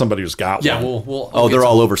SEMA. Find somebody who's got one. Yeah, we'll they're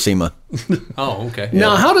all over SEMA. Oh, okay.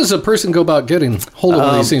 Now, how does a person go about getting hold of one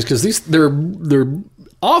of these things? Because they're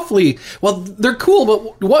awfully they're cool,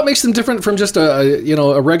 but what makes them different from just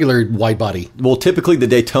a regular wide body? Well, typically the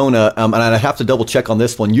Daytona, and I have to double check on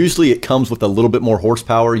this one. Usually it comes with a little bit more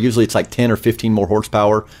horsepower. Usually it's like 10 or 15 more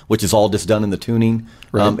horsepower, which is all just done in the tuning.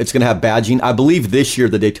 Right. It's going to have badging. I believe this year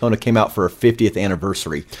the Daytona came out for a 50th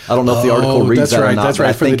anniversary. I don't know if the article reads that or not. That's right.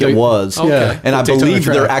 I think it was. Okay. And I believe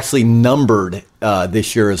they're actually numbered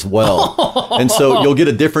this year as well. And so you'll get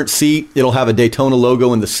a different seat. It'll have a Daytona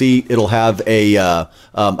logo in the seat. It'll have a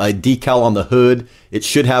decal on the hood. It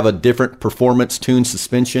should have a different performance tuned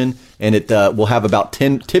suspension, and it will have about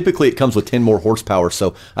 10. Typically, it comes with 10 more horsepower,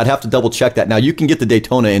 so I'd have to double check that. Now, you can get the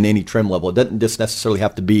Daytona in any trim level. It doesn't just necessarily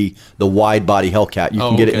have to be the wide body Hellcat. You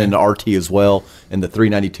can get it in an RT as well, in the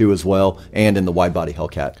 392 as well, and in the wide body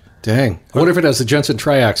Hellcat. Dang. I wonder if it has the Jensen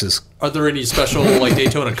Triaxis. Are there any special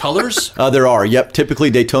Daytona colors? There are. Yep. Typically,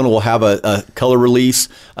 Daytona will have a color release.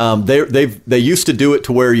 They used to do it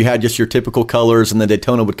to where you had just your typical colors, and the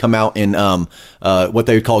Daytona would come out in what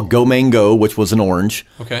they would call Go Mango, which was an orange.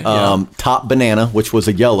 Okay. Top Banana, which was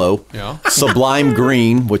a yellow. Yeah. Sublime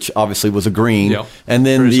Green, which obviously was a green. Yep. And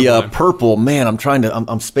then the purple. Man,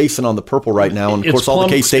 I'm spacing on the purple right now, and of course all the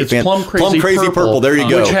K-State fans. Plum Crazy Purple. There you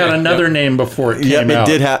go. Which had another name before it came out.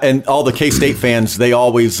 It did have, and all the K-State fans. They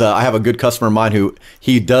always. I have a good customer of mine who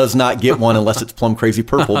he does not get one unless it's Plum Crazy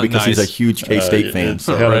Purple because he's a huge K-State fan.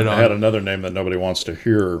 It had another name that nobody wants to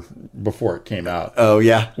hear before it came out. Oh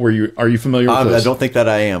yeah. Are you familiar with this? I don't think that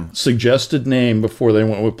I am. Suggested name before they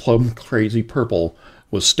went with Plum Crazy Purple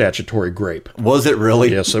was Statutory Grape. Was it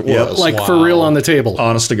really? Yes, it was. Like for real on the table.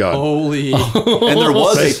 Honest to God. Holy. And there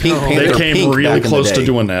was a Pink Panther. They came really close to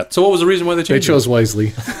doing that. So what was the reason why they changed it? They chose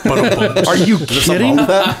wisely. Are you kidding?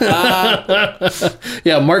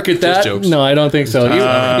 Yeah, market that? No, I don't think so.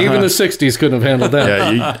 Even the 60s couldn't have handled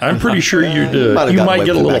that. Yeah, I'm pretty sure you might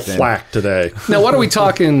get a little flack today. Now, what are we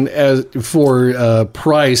talking for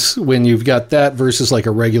price when you've got that versus like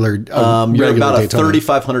a regular you're about a Daytona?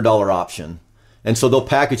 $3,500 option. And so they'll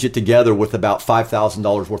package it together with about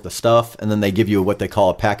 $5,000 worth of stuff, and then they give you what they call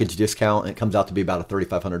a package discount, and it comes out to be about a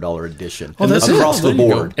 $3,500 edition across the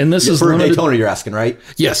board. And this is for limited... Daytona, you're asking, right?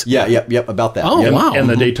 Yes. Yeah, yep, about that. Oh, wow. And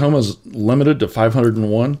the Daytona's limited to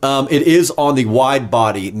 501? It is on the wide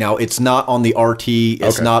body. Now, it's not on the RT.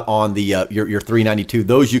 It's not on the your 392.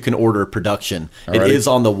 Those you can order production. It is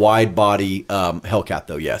on the wide body Hellcat,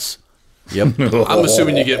 though, yes. Yep. I'm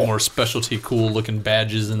assuming you get more specialty, cool looking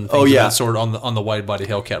badges and things of that sort on the wide body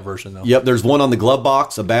Hellcat version, though. Yep. There's one on the glove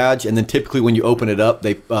box, a badge, and then typically when you open it up,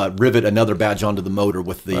 they rivet another badge onto the motor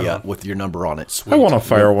with the with your number on it. Sweet. I want to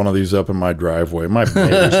fire one of these up in my driveway. My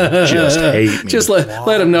neighbors just hate me. Just let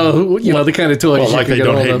them know, the kind of toys. Well, like they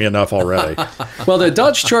don't hate me enough already. Well, the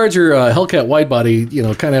Dodge Charger Hellcat wide body, kind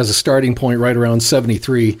of has a starting point right around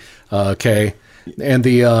 73K, and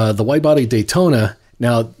the wide body Daytona.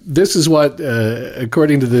 Now, this is what,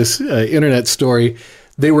 according to this internet story,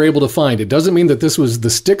 they were able to find. It doesn't mean that this was the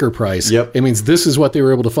sticker price. Yep. It means this is what they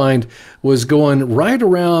were able to find was going right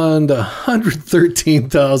around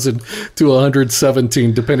 $113,000 to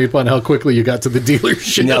 $117,000, depending upon how quickly you got to the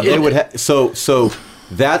dealership. Now they would so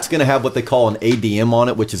that's going to have what they call an ADM on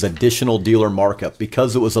it, which is additional dealer markup.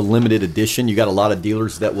 Because it was a limited edition, you got a lot of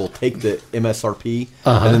dealers that will take the MSRP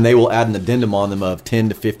and then they will add an addendum on them of $10,000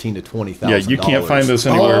 to $15,000 to $20,000. Yeah, you can't find this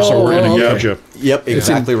anywhere, so we're going to gouge you. Yep,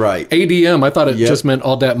 exactly right. ADM, I thought it just meant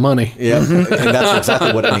all that money. Yeah, and that's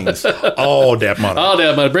exactly what it means. All that money. All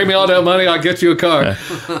that money. Bring me all that money, I'll get you a car.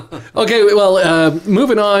 Okay, well,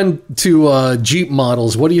 moving on to Jeep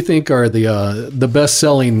models. What do you think are the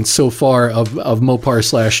best-selling so far of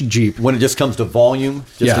Mopar/Jeep? When it just comes to volume,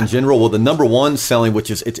 in general, well, the number one selling, which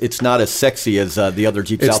is it's not as sexy as the other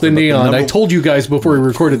Jeeps it's out there. It's the Neon. I told you guys before we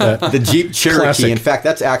recorded that. The Jeep Cherokee. Classic. In fact,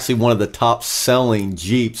 that's actually one of the top-selling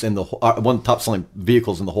Jeeps in one of the top-selling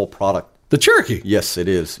vehicles in the whole product. The Cherokee? Yes, it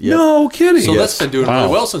is. Yep. No kidding. So that's been doing really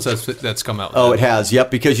well since that's come out. Oh, it has. Yep,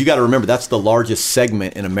 because you got to remember, that's the largest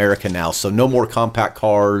segment in America now. So no more compact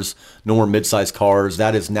cars, no more mid-sized cars.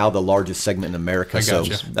 That is now the largest segment in America. So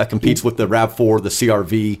that competes with the RAV4, the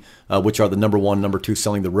CR-V, which are the number one, number two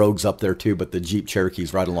selling. The Rogue's up there too, but the Jeep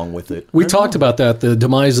Cherokee's right along with it. We talked about that, the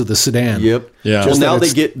demise of the sedan. Yep. Yeah. Well, now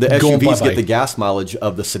they get the SUVs get the gas mileage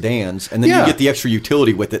of the sedans, and then you get the extra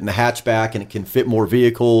utility with it in the hatchback, and it can fit more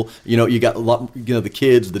vehicle. You know, you got a lot, the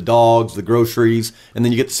kids, the dogs, the groceries, and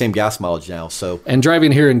then you get the same gas mileage now. So and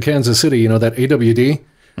driving here in Kansas City, that AWD.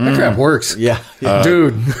 That crap works. Yeah.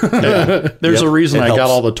 Dude. There's a reason I got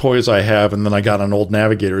all the toys I have, and then I got an old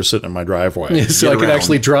Navigator sitting in my driveway. So I could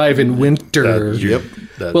actually drive in winter.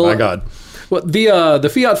 My God. Well,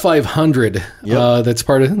 the Fiat 500 that's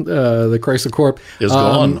part of the Chrysler Corp is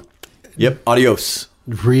gone. Yep. Adios.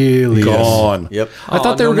 Really? Gone. Yep. I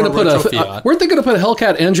thought they were going to put weren't they going to put a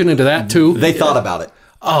Hellcat engine into that too? They thought about it.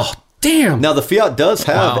 Oh, damn. Now, the Fiat does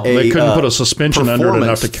have they couldn't put a suspension under it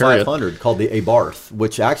enough to carry 500 called the Abarth,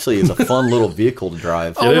 which actually is a fun little vehicle to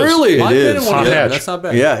drive. Oh, really? It is. That's not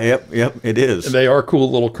bad. Yeah, yep, it is. They are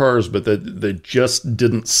cool little cars, but they just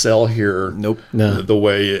didn't sell here. Nope. The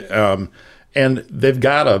way, and they've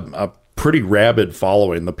got a pretty rabid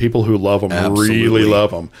following. The people who love them really love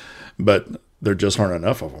them, but there just aren't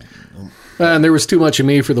enough of them. And there was too much of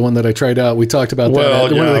me for the one that I tried out. We talked about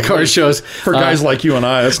that at one of the car shows. For guys like you and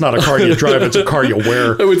I, it's not a car you drive, it's a car you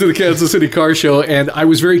wear. I went to the Kansas City car show, and I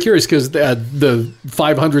was very curious because the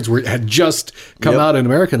 500s had just come out in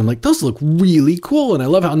America. And I'm like, those look really cool, and I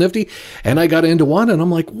love how nifty. And I got into one, and I'm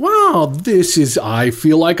like, wow, I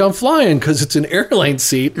feel like I'm flying because it's an airline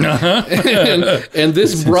seat. And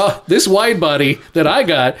this wide body that I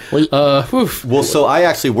got. Well, so I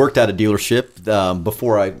actually worked at a dealership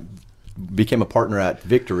before I became a partner at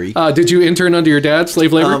Victory. Did you intern under your dad,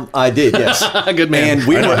 slave labor? I did, yes. Good man. And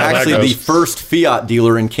we were actually the first Fiat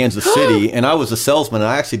dealer in Kansas City, and I was a salesman,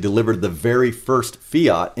 and I actually delivered the very first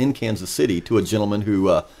Fiat in Kansas City to a gentleman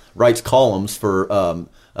who writes columns for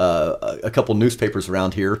a couple newspapers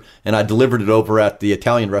around here, and I delivered it over at the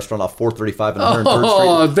Italian restaurant off 435 and 103rd Street.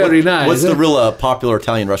 Oh, very nice. What's the real popular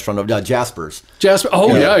Italian restaurant of Jasper's? Jasper.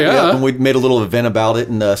 Oh, yeah. And we made a little event about it,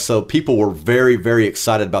 and so people were very, very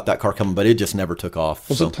excited about that car coming, but it just never took off.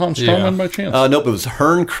 Was it Tom Strongman by chance? Nope, it was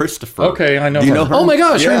Hearn Christopher. Okay, I know. Do you know Hearn? Oh my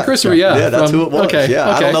gosh, Hearn Christopher. Yeah, that's who it was. Okay,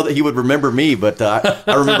 I don't know that he would remember me, but I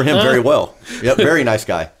remember him very well. Yep, very nice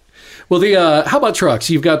guy. Well, how about trucks?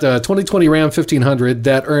 You've got the 2020 Ram 1500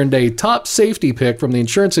 that earned a top safety pick from the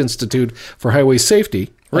Insurance Institute for Highway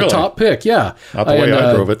Safety. Really? A top pick, yeah. Not the way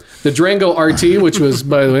I drove it. The Durango RT, which was,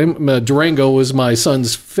 by the way, Durango was my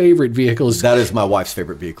son's favorite vehicle. That is my wife's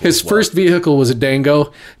favorite vehicle. His first vehicle was a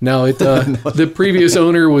Dango. Now, the previous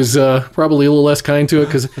owner was probably a little less kind to it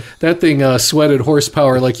because that thing sweated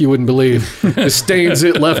horsepower like you wouldn't believe. The stains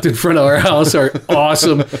it left in front of our house are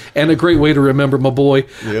awesome and a great way to remember my boy.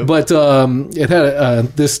 Yep. But it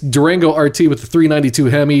had this Durango RT with the 392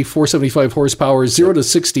 Hemi, 475 horsepower, 0 to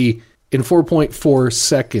 60 in 4.4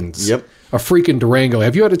 seconds. Yep. A freaking Durango.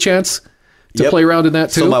 Have you had a chance to play around in that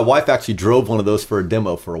too? So my wife actually drove one of those for a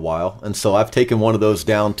demo for a while. And so I've taken one of those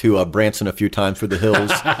down to Branson a few times through the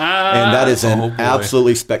hills. And that is an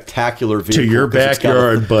absolutely spectacular vehicle. To your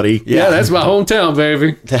backyard, buddy. Yeah, that's my hometown,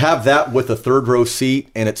 baby. To have that with a third row seat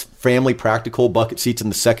and it's family practical bucket seats in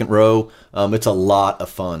the second row, it's a lot of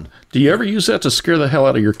fun. Do you ever use that to scare the hell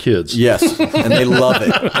out of your kids? Yes, and they love it.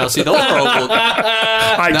 Now, see, those are all-wheel.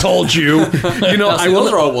 I told you.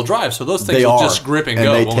 Those are all-wheel drive, so those things will just grip and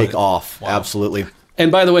go. And they take off, absolutely. And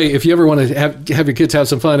by the way, if you ever want to have your kids have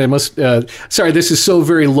some fun, I must. Sorry, this is so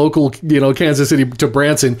very local, Kansas City to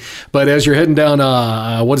Branson. But as you're heading down,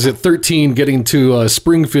 13, getting to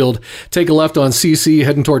Springfield, take a left on CC,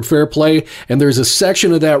 heading toward Fairplay, and there's a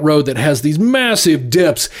section of that road that has these massive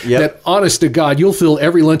dips. That, honest to God, you'll feel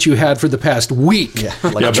every lunch you had for the past week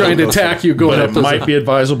trying to attack you going up. It might be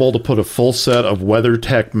advisable to put a full set of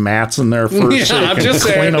WeatherTech mats in there first, so you can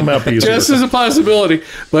clean them up easier. Just as a possibility,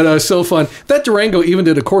 but so fun. That Durango even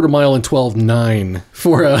did a quarter mile in 12.9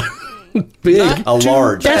 for a big,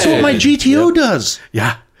 large. That's what my GTO does.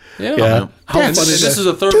 Yeah. Yeah. How funny this is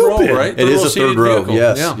a third row, right? It is a third row.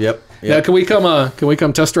 Yes. Yeah. Yep. Yeah, can we come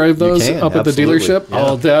test drive those up at the dealership? Yeah.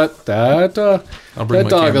 Oh, that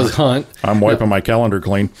dog is hunt. I'm wiping my calendar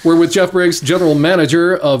clean. We're with Jeff Briggs, General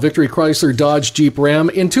Manager of Victory Chrysler Dodge Jeep Ram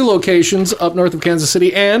in 2 locations up north of Kansas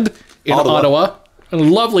City and in Ottawa.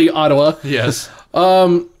 Lovely Ottawa. Yes.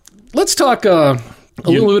 Let's talk a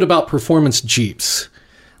little bit about performance Jeeps.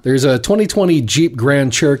 There's a 2020 Jeep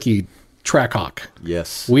Grand Cherokee Trackhawk.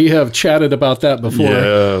 Yes. We have chatted about that before.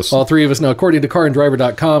 Yes. All 3 of us. Now, according to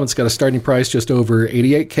carandriver.com, it's got a starting price just over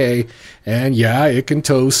 $88,000. And yeah, it can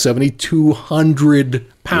tow 7,200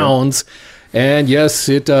 pounds. Yep. And yes,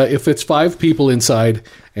 it fits 5 people inside.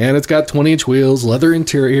 And it's got 20-inch wheels, leather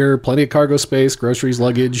interior, plenty of cargo space, groceries,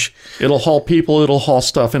 luggage. It'll haul people, it'll haul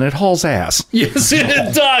stuff, and it hauls ass. Yes,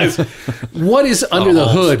 it does. What is under the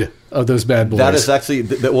hood of those bad boys? That is actually,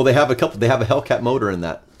 well, they have a Hellcat motor in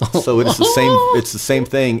that. So it's the same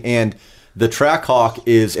thing. And the Trackhawk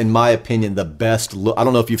is, in my opinion, the best look. I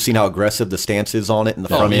don't know if you've seen how aggressive the stance is on it in the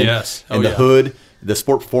front end. Yes. And the hood. The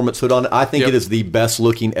Sport Performance hood on it. I think it is the best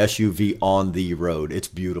looking SUV on the road. It's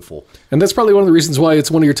beautiful. And that's probably one of the reasons why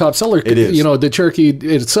it's one of your top sellers. It is. You know, the Cherokee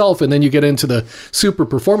itself, and then you get into the super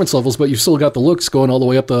performance levels, but you've still got the looks going all the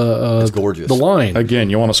way up it's gorgeous. The line.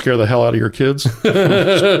 Again, you want to scare the hell out of your kids?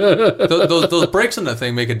 those brakes on that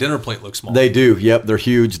thing make a dinner plate look small. They do. Yep, they're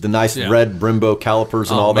huge. The nice red Brembo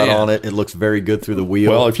calipers and all that on it. It looks very good through the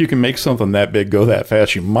wheel. Well, if you can make something that big go that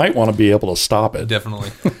fast, you might want to be able to stop it.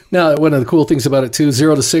 Definitely. Now, one of the cool things about it, too,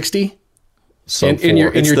 0 to 60. In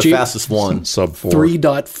your the Jeep? Fastest one. Sub 4.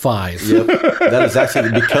 3.5. Yep. That is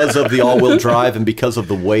actually, because of the all-wheel drive and because of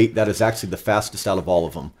the weight, that is actually the fastest out of all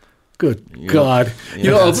of them. Good God.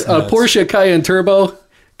 You know, a Porsche Cayenne Turbo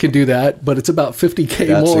can do that, but it's about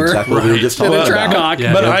 $50,000 more exactly what we were just than talking a Trackhawk.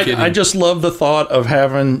 Yeah, but I just love the thought of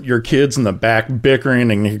having your kids in the back bickering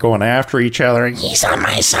and going after each other. He's on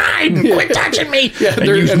my side. Quit touching me. Yeah,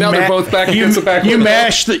 and now they're both back against the back. You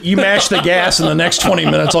mash the gas in the next 20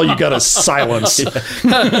 minutes. All you got is silence.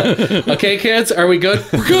 Okay, kids, are we good?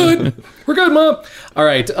 We're good. We're good, Mom. All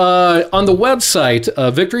right. On the website,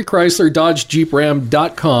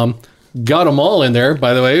 VictoryChryslerDodgeJeepRam.com. Got them all in there,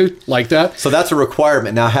 by the way, like that. So that's a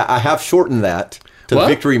requirement. Now, I have shortened that to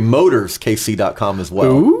VictoryMotorsKC.com as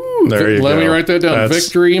well. Ooh, there you go. Let me write that down.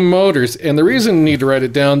 Victory Motors. And the reason you need to write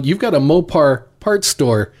it down, you've got a Mopar parts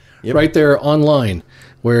store right there online,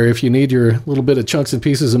 where if you need your little bit of chunks and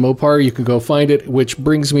pieces of Mopar, you can go find it, which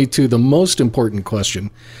brings me to the most important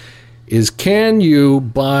question, is can you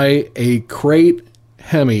buy a crate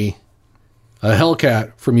Hemi, a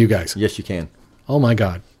Hellcat, from you guys? Yes, you can. Oh, my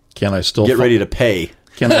God. Can I still get ready to pay?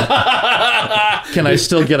 Can I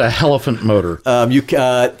still get a Hellefant motor?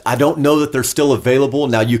 I don't know that they're still available.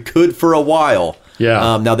 Now, you could for a while.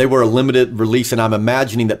 Yeah. Now, they were a limited release, and I'm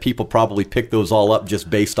imagining that people probably picked those all up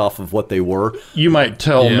just based off of what they were. You might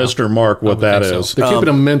tell Mr. Mark what that is. So. They're keeping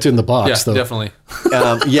them mint in the box, though. Definitely.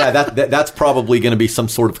 That's probably going to be some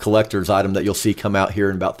sort of collector's item that you'll see come out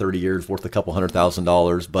here in about 30 years, worth a couple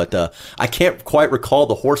 $100,000. But I can't quite recall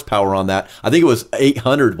the horsepower on that. I think it was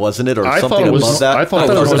 800, wasn't it, or something above that? I thought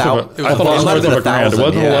it was north of $1,000. It wasn't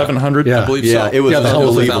 1,100. Yeah. I believe so. Yeah, it was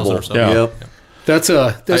unbelievable. Yep. That's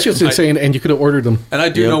just insane, and you could have ordered them. And I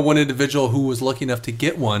do know one individual who was lucky enough to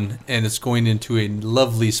get one, and it's going into a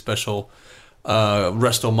lovely special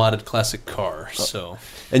resto modded classic car. So,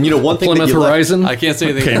 and one thing Plymouth Horizon. I can't say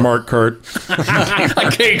anything. Kmart cart. A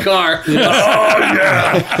K car. Oh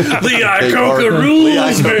yeah, the Icoca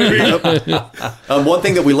rules, baby. One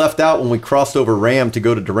thing that we left out when we crossed over Ram to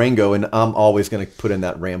go to Durango, and I'm always going to put in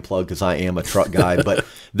that Ram plug because I am a truck guy, but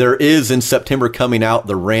there is in September coming out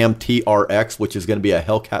the Ram TRX, which is going to be a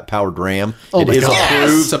Hellcat powered Ram. Oh, it is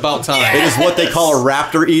approved. It's about time. It is what they call a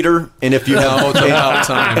Raptor eater, and if you have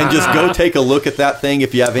and just go take a look at that thing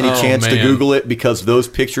if you have any chance to Google it, because those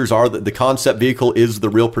pictures are the concept vehicle is the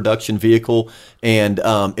real production vehicle, and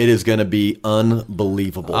it is going to be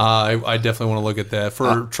unbelievable. I definitely want to look at that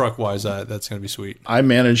for truck wise. That's going to be sweet. I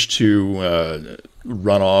managed to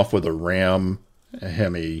run off with a Ram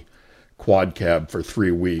Hemi quad cab for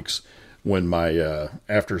 3 weeks when my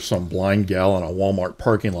after some blind gal in a Walmart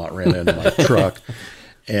parking lot ran into my truck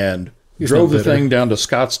and drove the thing down to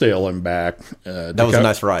Scottsdale and back. That was a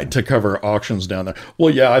nice ride. To cover auctions down there.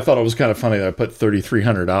 Well, yeah, I thought it was kind of funny that I put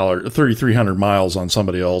 3,300 miles on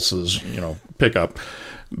somebody else's, pickup.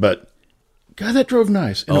 But, God, that drove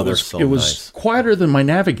nice. And it was nice. quieter than my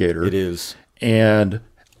Navigator. It is. And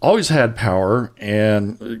always had power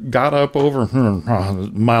and got up over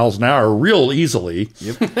miles an hour real easily.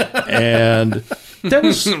 Yep. And that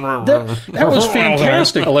was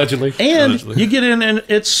fantastic. Allegedly. And you get in and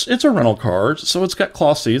it's a rental car, so it's got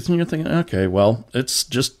cloth seats, and you're thinking, okay, well, it's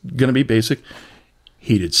just going to be basic.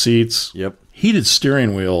 Heated seats. Yep. Heated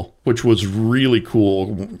steering wheel, which was really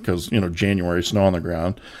cool because, January, snow on the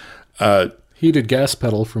ground. Heated gas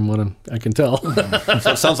pedal, from what I can tell.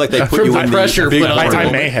 So it sounds like they put you in pressure. The Bighorn.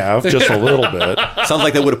 I may have just a little bit. Sounds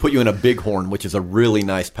like they would have put you in a Bighorn, which is a really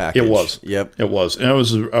nice package. It was. Yep. It was, and it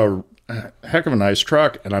was a heck of a nice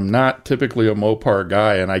truck. And I'm not typically a Mopar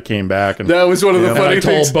guy, and I came back and that was one of the funny things.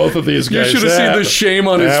 I told both of these guys. You should have seen the shame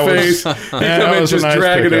on his face. He come in, just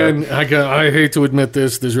drag it in. I hate to admit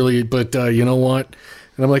this. There's really, but you know what?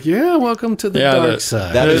 And I'm like, welcome to the dark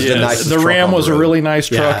side. That is the nicest The Ram was a really nice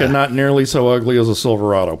truck and not nearly so ugly as a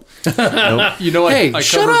Silverado. Nope. Hey,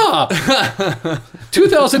 shut up!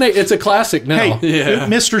 2008, it's a classic now. Hey,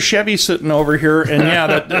 Mr. Chevy sitting over here, and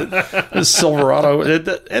that Silverado,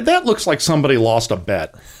 that looks like somebody lost a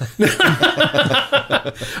bet. The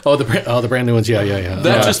brand new ones, yeah.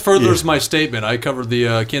 That just furthers my statement. I covered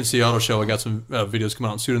the Kansas City Auto Show. I got some videos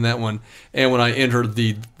coming out soon in that one. And when I entered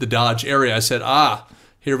the Dodge area, I said,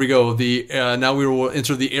 here we go. Now we will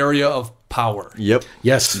enter the area of power. Yep.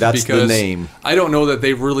 Yes. That's the name. I don't know that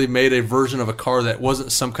they've really made a version of a car that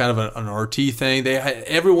wasn't some kind of an RT thing.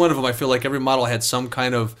 Every one of them, I feel like every model had some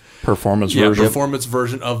kind of performance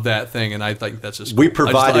version of that thing, and I think that's just cool. We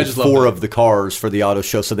provided 4 of the cars for the auto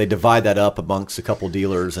show, so they divide that up amongst a couple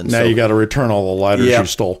dealers. And now you got to return all the lighters you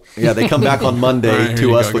stole. Yeah, they come back on Monday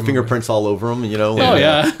to us with fingerprints all over them. You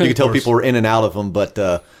can tell people are in and out of them, but.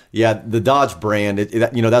 The Dodge brand,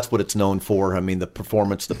 that's what it's known for. I mean, the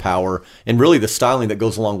performance, the power, and really the styling that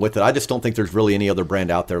goes along with it. I just don't think there's really any other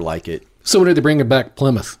brand out there like it. So when did they bring it back,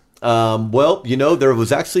 Plymouth? There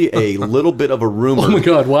was actually a little bit of a rumor. Oh my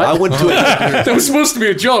God, what? I went to that was supposed to be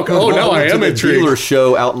a joke. Oh, no, I am intrigued. Dealer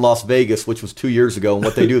show out in Las Vegas, which was 2 years ago. And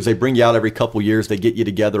what they do is they bring you out every couple years. They get you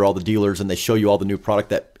together, all the dealers, and they show you all the new product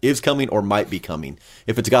that is coming or might be coming.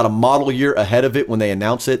 If it's got a model year ahead of it when they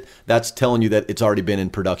announce it, that's telling you that it's already been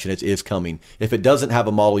in production. It is coming. If it doesn't have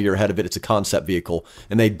a model year ahead of it, it's a concept vehicle.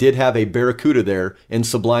 And they did have a Barracuda there in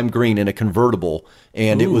sublime green in a convertible.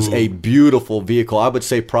 And it was a beautiful vehicle. I would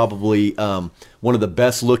say probably one of the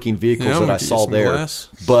best looking vehicles that I saw there. Glass.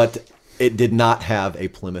 But it did not have a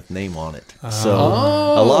Plymouth name on it. So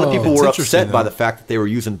a lot of people were upset by the fact that they were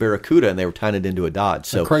using Barracuda and they were tying it into a Dodge.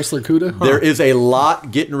 So a Chrysler Cuda? There is a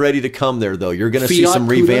lot getting ready to come there, though. You're going to see some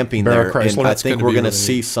revamping there. And I think we're going to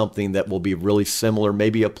see something that will be really similar,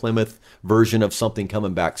 maybe a Plymouth version of something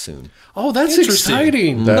coming back soon. Oh, that's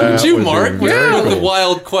exciting. Look at you, Mark. The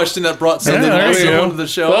wild question that brought something onto the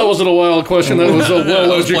show. That wasn't a wild question. That was a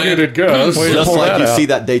well-educated guess. Just like you see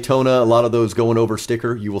that Daytona, a lot of those going over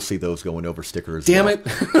sticker, you will see those going over sticker as well. Damn it.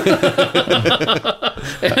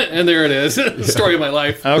 And there it is. Story of my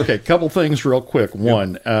life. Okay, couple things real quick.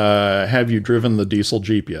 One, have you driven the diesel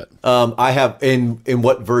Jeep yet? I have. In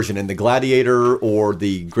what version? In the Gladiator or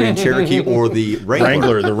the Grand Cherokee or the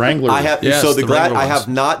Wrangler? The Wrangler. I have. Yes, so I have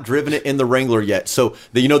not driven it in the Wrangler yet. So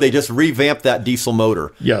they just revamped that diesel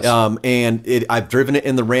motor. Yes. And I've driven it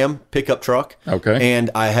in the Ram pickup truck. Okay. And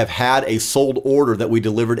I have had a sold order that we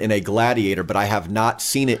delivered in a Gladiator, but I have not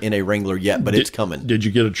seen it in a Wrangler yet. But it's coming. Did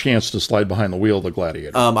you get a chance to slide behind the wheel of the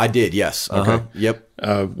Gladiator? I did. Yes. Okay. Yep.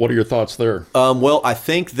 What are your thoughts there? Well, I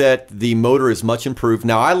think that the motor is much improved.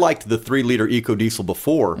 Now, I liked the 3-liter EcoDiesel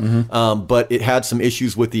before, but it had some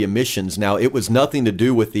issues with the emissions. Now, it was nothing to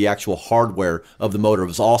do with the actual hardware of the motor. It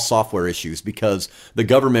was all software issues because the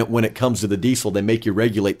government, when it comes to the diesel, they make you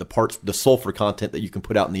regulate the sulfur content that you can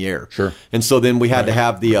put out in the air. Sure. And so then we had to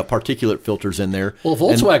have the particulate filters in there. Well,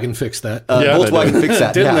 Volkswagen fixed that. Volkswagen fixed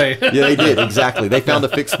that. Didn't they? Yeah, they did. Exactly. They found a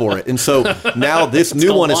fix for it. And so now this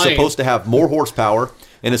new one is supposed to have more horsepower.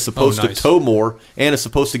 And it's supposed to tow more, and it's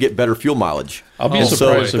supposed to get better fuel mileage. I'll be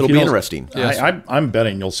surprised. So it'll be interesting. I'm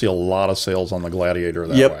betting you'll see a lot of sales on the Gladiator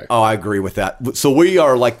that way. Oh, I agree with that. So we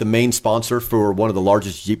are like the main sponsor for one of the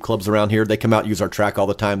largest Jeep clubs around here. They come out and use our track all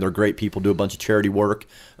the time. They're great people, do a bunch of charity work,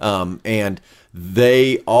 and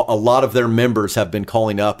a lot of their members have been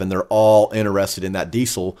calling up, and they're all interested in that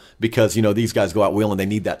diesel because these guys go out wheeling, they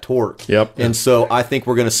need that torque. Yep. And so I think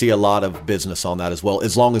we're going to see a lot of business on that as well,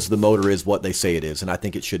 as long as the motor is what they say it is, and I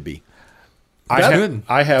think it should be.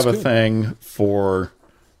 I have a thing for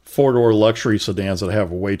 4-door luxury sedans that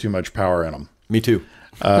have way too much power in them. Me too.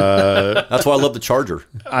 That's why I love the Charger.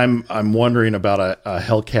 I'm wondering about a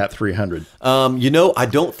Hellcat 300. I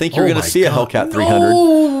don't think you're going to see a Hellcat 300.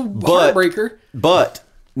 No, heartbreaker. But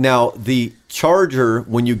now the Charger,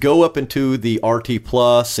 when you go up into the RT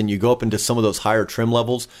Plus and you go up into some of those higher trim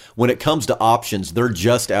levels, when it comes to options, they're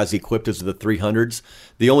just as equipped as the 300s.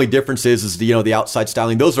 The only difference is the outside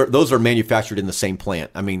styling. Those are manufactured in the same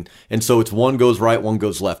plant. I mean, and so it's one goes right, one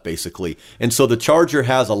goes left, basically. And so the Charger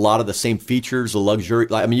has a lot of the same features, the luxury.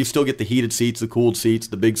 I mean, you still get the heated seats, the cooled seats,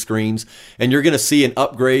 the big screens, and you're going to see an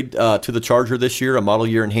upgrade to the Charger this year, a model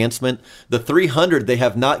year enhancement. The 300, they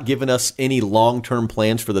have not given us any long-term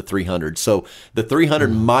plans for the 300. So the 300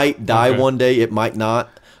 might die one day, it might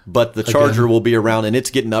not. But the Charger will be around, and it's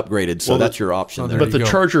getting upgraded, so that's your option there. But the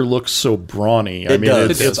Charger looks so brawny. I mean,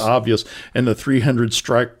 it's obvious. And the 300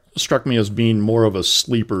 struck me as being more of a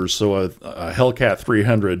sleeper, so a Hellcat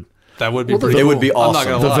 300. That would be pretty cool. It would be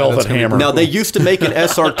awesome. The Velvet Hammer. Now, they used to make an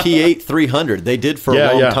SRT8 300. They did for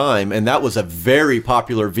a long time, and that was a very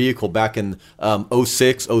popular vehicle back in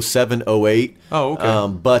 06, 07, 08. Oh,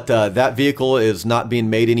 okay. But that vehicle is not being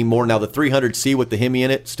made anymore. Now, the 300C with the Hemi in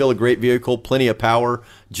it, still a great vehicle, plenty of power,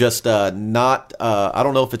 just not, I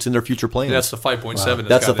don't know if it's in their future plans. Yeah, that's the 5.7. Wow.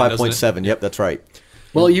 That's the 5.7. Yep, that's right.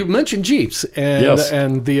 Well, you mentioned Jeeps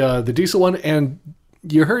and the diesel one, and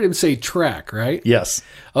you heard him say track, right? Yes.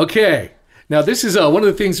 Okay. Now, this is one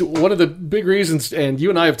of the big reasons, and you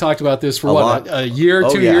and I have talked about this for a year,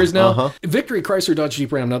 2 years now. Uh-huh. Victory Chrysler Dodge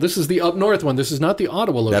Jeep Ram. Now, this is the up north one. This is not the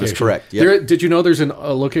Ottawa location. That is correct. Yep. Did you know there's a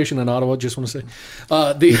location in Ottawa? Just want to say.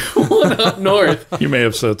 The one up north. You may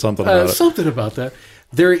have said something about it. Something about that.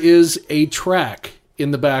 There is a track in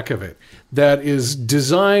the back of it that is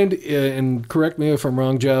designed, and correct me if I'm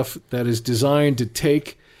wrong, Jeff, that is designed to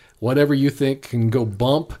take whatever you think can go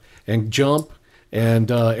bump and jump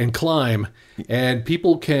and climb, and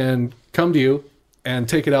people can come to you and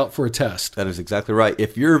take it out for a test. That is exactly right.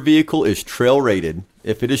 If your vehicle is trail rated,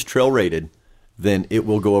 then it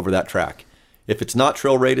will go over that track. If it's not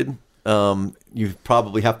trail rated, you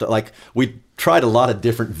probably have to, we tried a lot of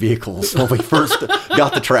different vehicles when we first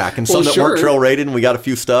got the track, and some that weren't trail rated, and we got a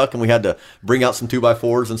few stuck, and we had to bring out some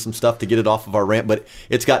 2x4s and some stuff to get it off of our ramp. But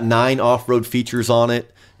it's got 9 off-road features on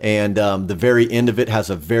it. And the very end of it has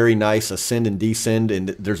a very nice ascend and descend, and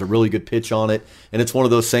there's a really good pitch on it. And it's one of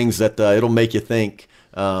those things that it'll make you think,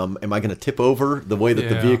 am I going to tip over the way that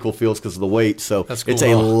the vehicle feels because of the weight? So it's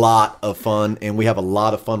a lot of fun, and we have a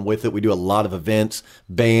lot of fun with it. We do a lot of events,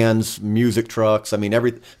 bands, music trucks. I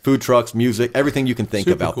mean, food trucks, music, everything you can think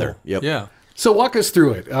of out there. Yep. Yeah. So walk us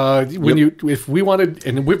through it. If we wanted,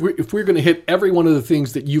 and if we're going to hit every one of the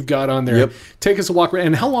things that you've got on there, take us a walk around.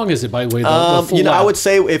 And how long is it, by the way? The full lap? I would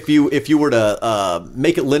say if you were to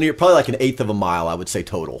make it linear, probably like 1/8 of a mile, I would say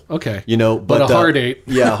total. Okay. But a hard 8.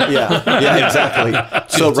 Yeah, exactly.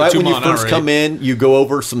 So right when you first come in, you go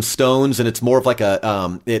over some stones, and it's more of like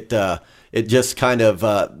it just kind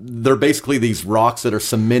of they're basically these rocks that are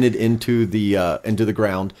cemented into the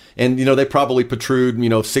ground, and they probably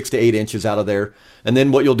protrude 6 to 8 inches out of there. And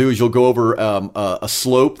then what you'll do is you'll go over a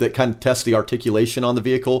slope that kind of tests the articulation on the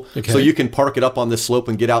vehicle, so you can park it up on this slope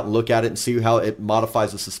and get out and look at it and see how it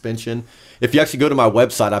modifies the suspension. If you actually go to my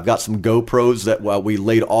website, I've got some GoPros that we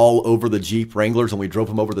laid all over the Jeep Wranglers, and we drove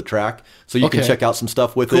them over the track, so you can check out some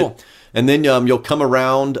stuff with it. And then you'll come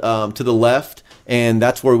around to the left, and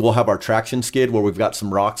that's where we'll have our traction skid, where we've got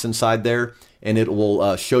some rocks inside there, and it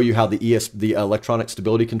will show you how the electronic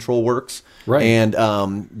stability control works. Right.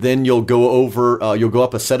 And then you'll go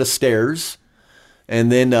up a set of stairs,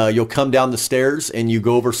 and then you'll come down the stairs, and you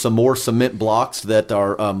go over some more cement blocks that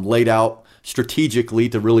are laid out strategically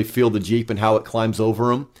to really feel the Jeep and how it climbs over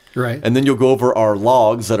them. Right. And then you'll go over our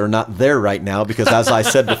logs that are not there right now because, as I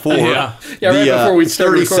said before, right before we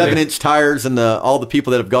started 37-inch tires and all the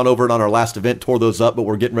people that have gone over it on our last event tore those up, but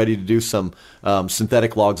we're getting ready to do some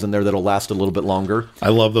synthetic logs in there that'll last a little bit longer. I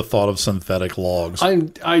love the thought of synthetic logs.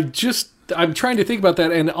 I'm trying to think about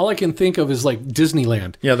that, and all I can think of is like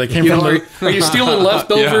Disneyland. Yeah, they came from. Are you stealing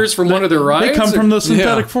leftovers from one of their rides? They come from the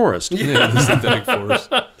synthetic forest. Yeah, the synthetic forest.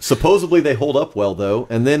 Supposedly they hold up well, though.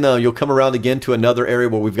 And then you'll come around again to another area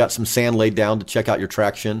where we've got some sand laid down to check out your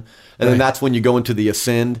traction. And then that's when you go into the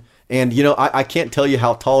ascend. And, I can't tell you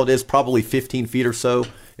how tall it is, probably 15 feet or so.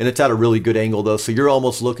 And it's at a really good angle, though, so you're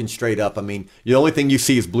almost looking straight up. I mean, the only thing you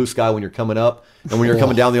see is blue sky when you're coming up, and when you're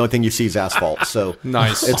coming down, the only thing you see is asphalt. So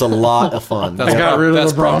nice. It's a lot of fun. I got rid of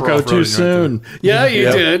the Bronco too soon. Yeah,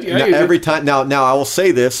 you did. Yeah, every time. Now, I will say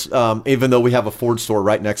this, even though we have a Ford store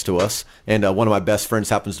right next to us, and one of my best friends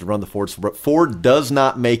happens to run the Ford store, Ford does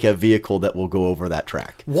not make a vehicle that will go over that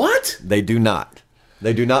track. What? They do not.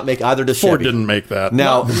 They do not make either. Does Ford Chevy. didn't make that.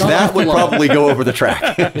 Now that would probably go over the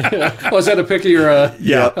track. Oh, is that a pic of your?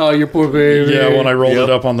 Yeah. Oh, your poor baby. Yeah, when I rolled it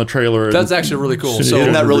up on the trailer. That's actually really cool. So,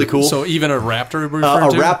 isn't that really cool? So even a Raptor,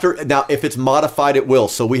 Raptor. Now, if it's modified, it will.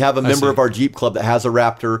 So we have a member of our Jeep club that has a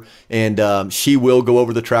Raptor, and she will go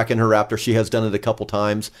over the track in her Raptor. She has done it a couple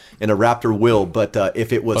times, and a Raptor will. But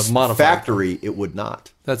if it was factory, it would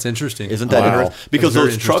not. That's interesting. Isn't that interesting? Because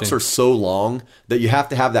those trucks are so long that you have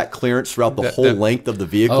to have that clearance throughout the whole length of the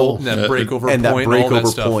vehicle. And that breakover point. And that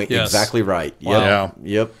breakover that point. Yes. Exactly right. Yep. Wow.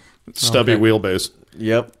 Yep. Stubby wheelbase.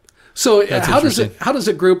 Yep. So how does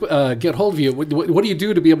a group get hold of you? What do you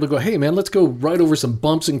do to be able to go, hey man, let's go ride over some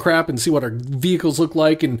bumps and crap and see what our vehicles look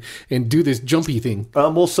like and do this jumpy thing?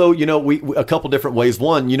 Well, so we a couple different ways.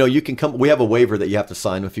 One, you can come. We have a waiver that you have to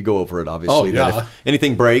sign if you go over it. Obviously, oh yeah. That if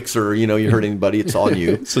anything breaks or you hurt anybody, it's on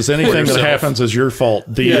you. Says anything that happens is your fault.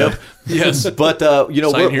 Yes, but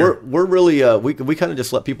we're really we kind of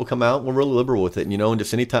just let people come out. We're really liberal with it, and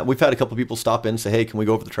just anytime we've had a couple people stop in and say, hey, can we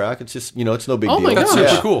go over the track? It's just it's no big deal. Oh my God, that's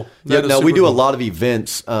super cool. Yeah, now we do a lot of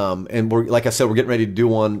events, and we're like I said, we're getting ready to do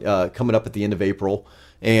one coming up at the end of April,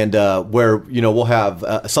 and where we'll have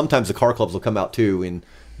sometimes the car clubs will come out too and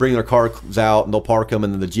bring their cars out and they'll park them,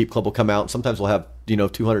 and then the Jeep club will come out. And sometimes we'll have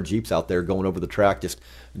 200 Jeeps out there going over the track,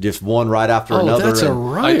 just one right after another, that's a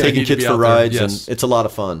riot. Taking kids for rides, and it's a lot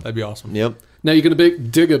of fun. That'd be awesome. Yep. Now you're going to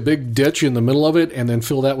dig a big ditch in the middle of it and then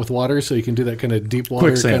fill that with water, so you can do that kind of deep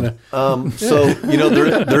water kind of. So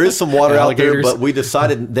there is some water out there, but we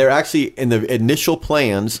decided there actually in the initial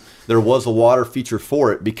plans there was a water feature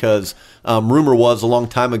for it because rumor was a long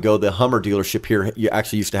time ago the Hummer dealership here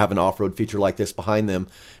actually used to have an off-road feature like this behind them,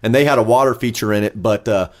 and they had a water feature in it,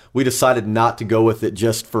 but we decided not to go with it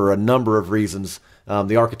just for a number of reasons.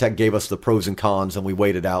 The architect gave us the pros and cons, and we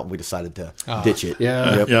weighed it out, and we decided to ditch it.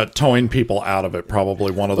 Yeah, yeah, towing people out of it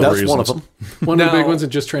probably one of the reasons. That's one of them. One of the big ones, and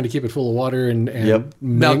just trying to keep it full of water and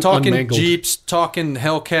now talking unmangled. Jeeps, talking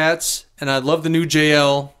Hellcats, and I love the new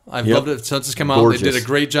JL. I've loved it since it's come out. Gorgeous. They did a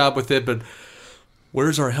great job with it, but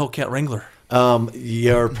where's our Hellcat Wrangler?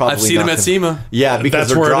 You're probably I've seen them at SEMA. Yeah, because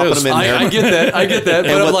That's they're where it dropping is. them in there. I get that,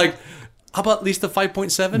 but I'm like, how about at least the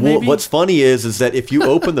 5.7 maybe? Well, what's funny is that if you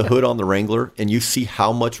open the hood on the Wrangler and you see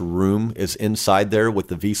how much room is inside there with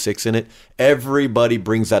the V6 in it, everybody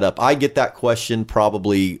brings that up. I get that question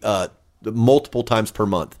probably multiple times per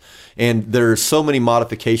month. And there's so many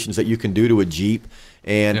modifications that you can do to a Jeep.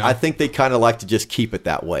 And I think they kind of like to just keep it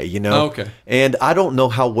that way, Oh, okay. And I don't know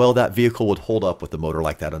how well that vehicle would hold up with a motor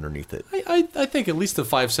like that underneath it. I think at least the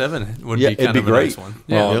 5.7 would be kind of great. a nice one.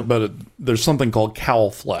 Yeah. Well, but there's something called cowl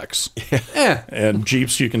flex. Yeah. And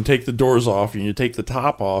Jeeps, you can take the doors off and you take the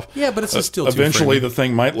top off. Yeah, but it's still too eventually framey. the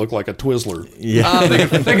thing might look like a Twizzler. Yeah, they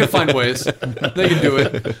can find ways. They can do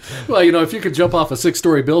it. Well, if you could jump off a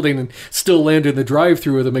 6-story building and still land in the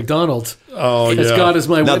drive-thru of the McDonald's, as God is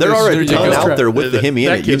my now witness. there are a ton out there with the Hemi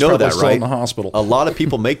in it. You know that, still right? in the hospital. A lot of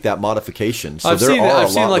people make that modification. So I've there seen are a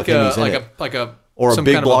seen lot like with Hemis in it. Or a some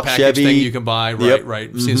big kind block of a package Chevy thing you can buy. Right, Yep.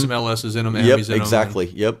 right. I've seen some LSs in them. Yep, Hemis in exactly.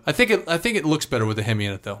 Them. Yep. I think it looks better with the Hemi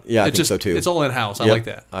in it though. Yeah, I think so too. It's all in house. I Yep, like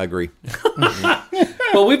that. I agree.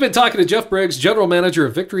 Well, we've been talking to Jeff Briggs, General Manager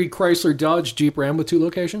of Victory Chrysler Dodge Jeep Ram with 2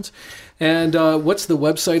 locations. And what's the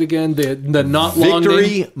website again? The not long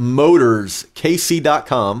name?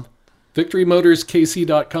 VictoryMotorsKC.com.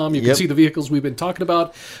 VictoryMotorsKC.com. You can see the vehicles we've been talking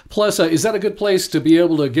about. Plus, is that a good place to be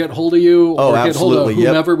able to get hold of you or get hold of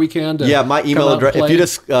whomever we can? My email address.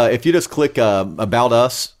 If you just click About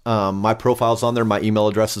Us, my profile's on there. My email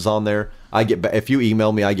address is on there. If you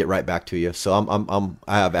email me, I get right back to you. So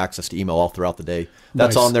I have access to email all throughout the day.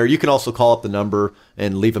 That's on there. You can also call up the number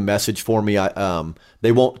and leave a message for me.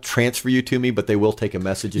 They won't transfer you to me, but they will take a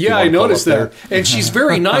message. If you want I to call noticed up that. there. And she's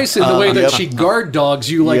very nice in the way that she guard dogs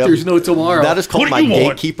you like there's no tomorrow. That is called my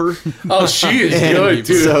gatekeeper. Oh, she is good,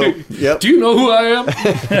 dude. So, Do you know who I am?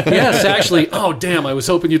 Yes, actually. Oh, damn. I was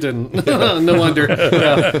hoping you didn't. No wonder.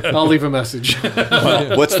 Yeah, I'll leave a message.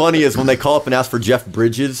 What's funny is when they call up and ask for Jeff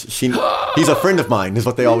Bridges, he's a friend of mine, is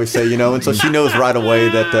what they always say, and so she knows right away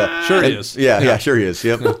that. Sure he is. Yeah, sure he is.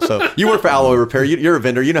 Yep. So you work for Alloy Repair. You're a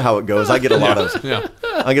vendor. You know how it goes. I get a lot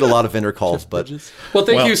of vendor calls, but well,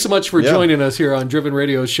 thank you so much for joining us here on Driven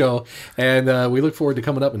Radio Show, and we look forward to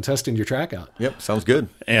coming up and testing your track out. Yep, sounds good.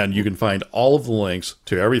 And you can find all of the links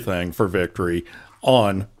to everything for Victory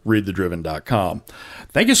on readthedriven.com.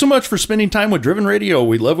 Thank you so much for spending time with Driven Radio.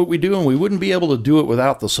 We love what we do, and we wouldn't be able to do it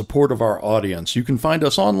without the support of our audience. You can find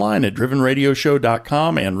us online at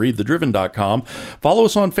drivenradioshow.com and readthedriven.com. Follow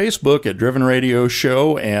us on Facebook at Driven Radio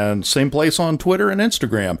Show, and same place on Twitter and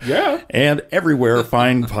Instagram. Yeah. And everywhere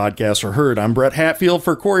fine podcasts are heard. I'm Brett Hatfield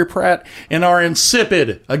for Corey Pratt and our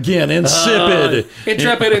insipid,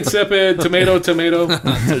 intrepid, insipid, tomato.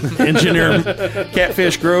 Engineer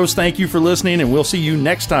Catfish Groves, thank you for listening, and we'll see you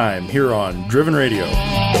next time here on Driven Radio.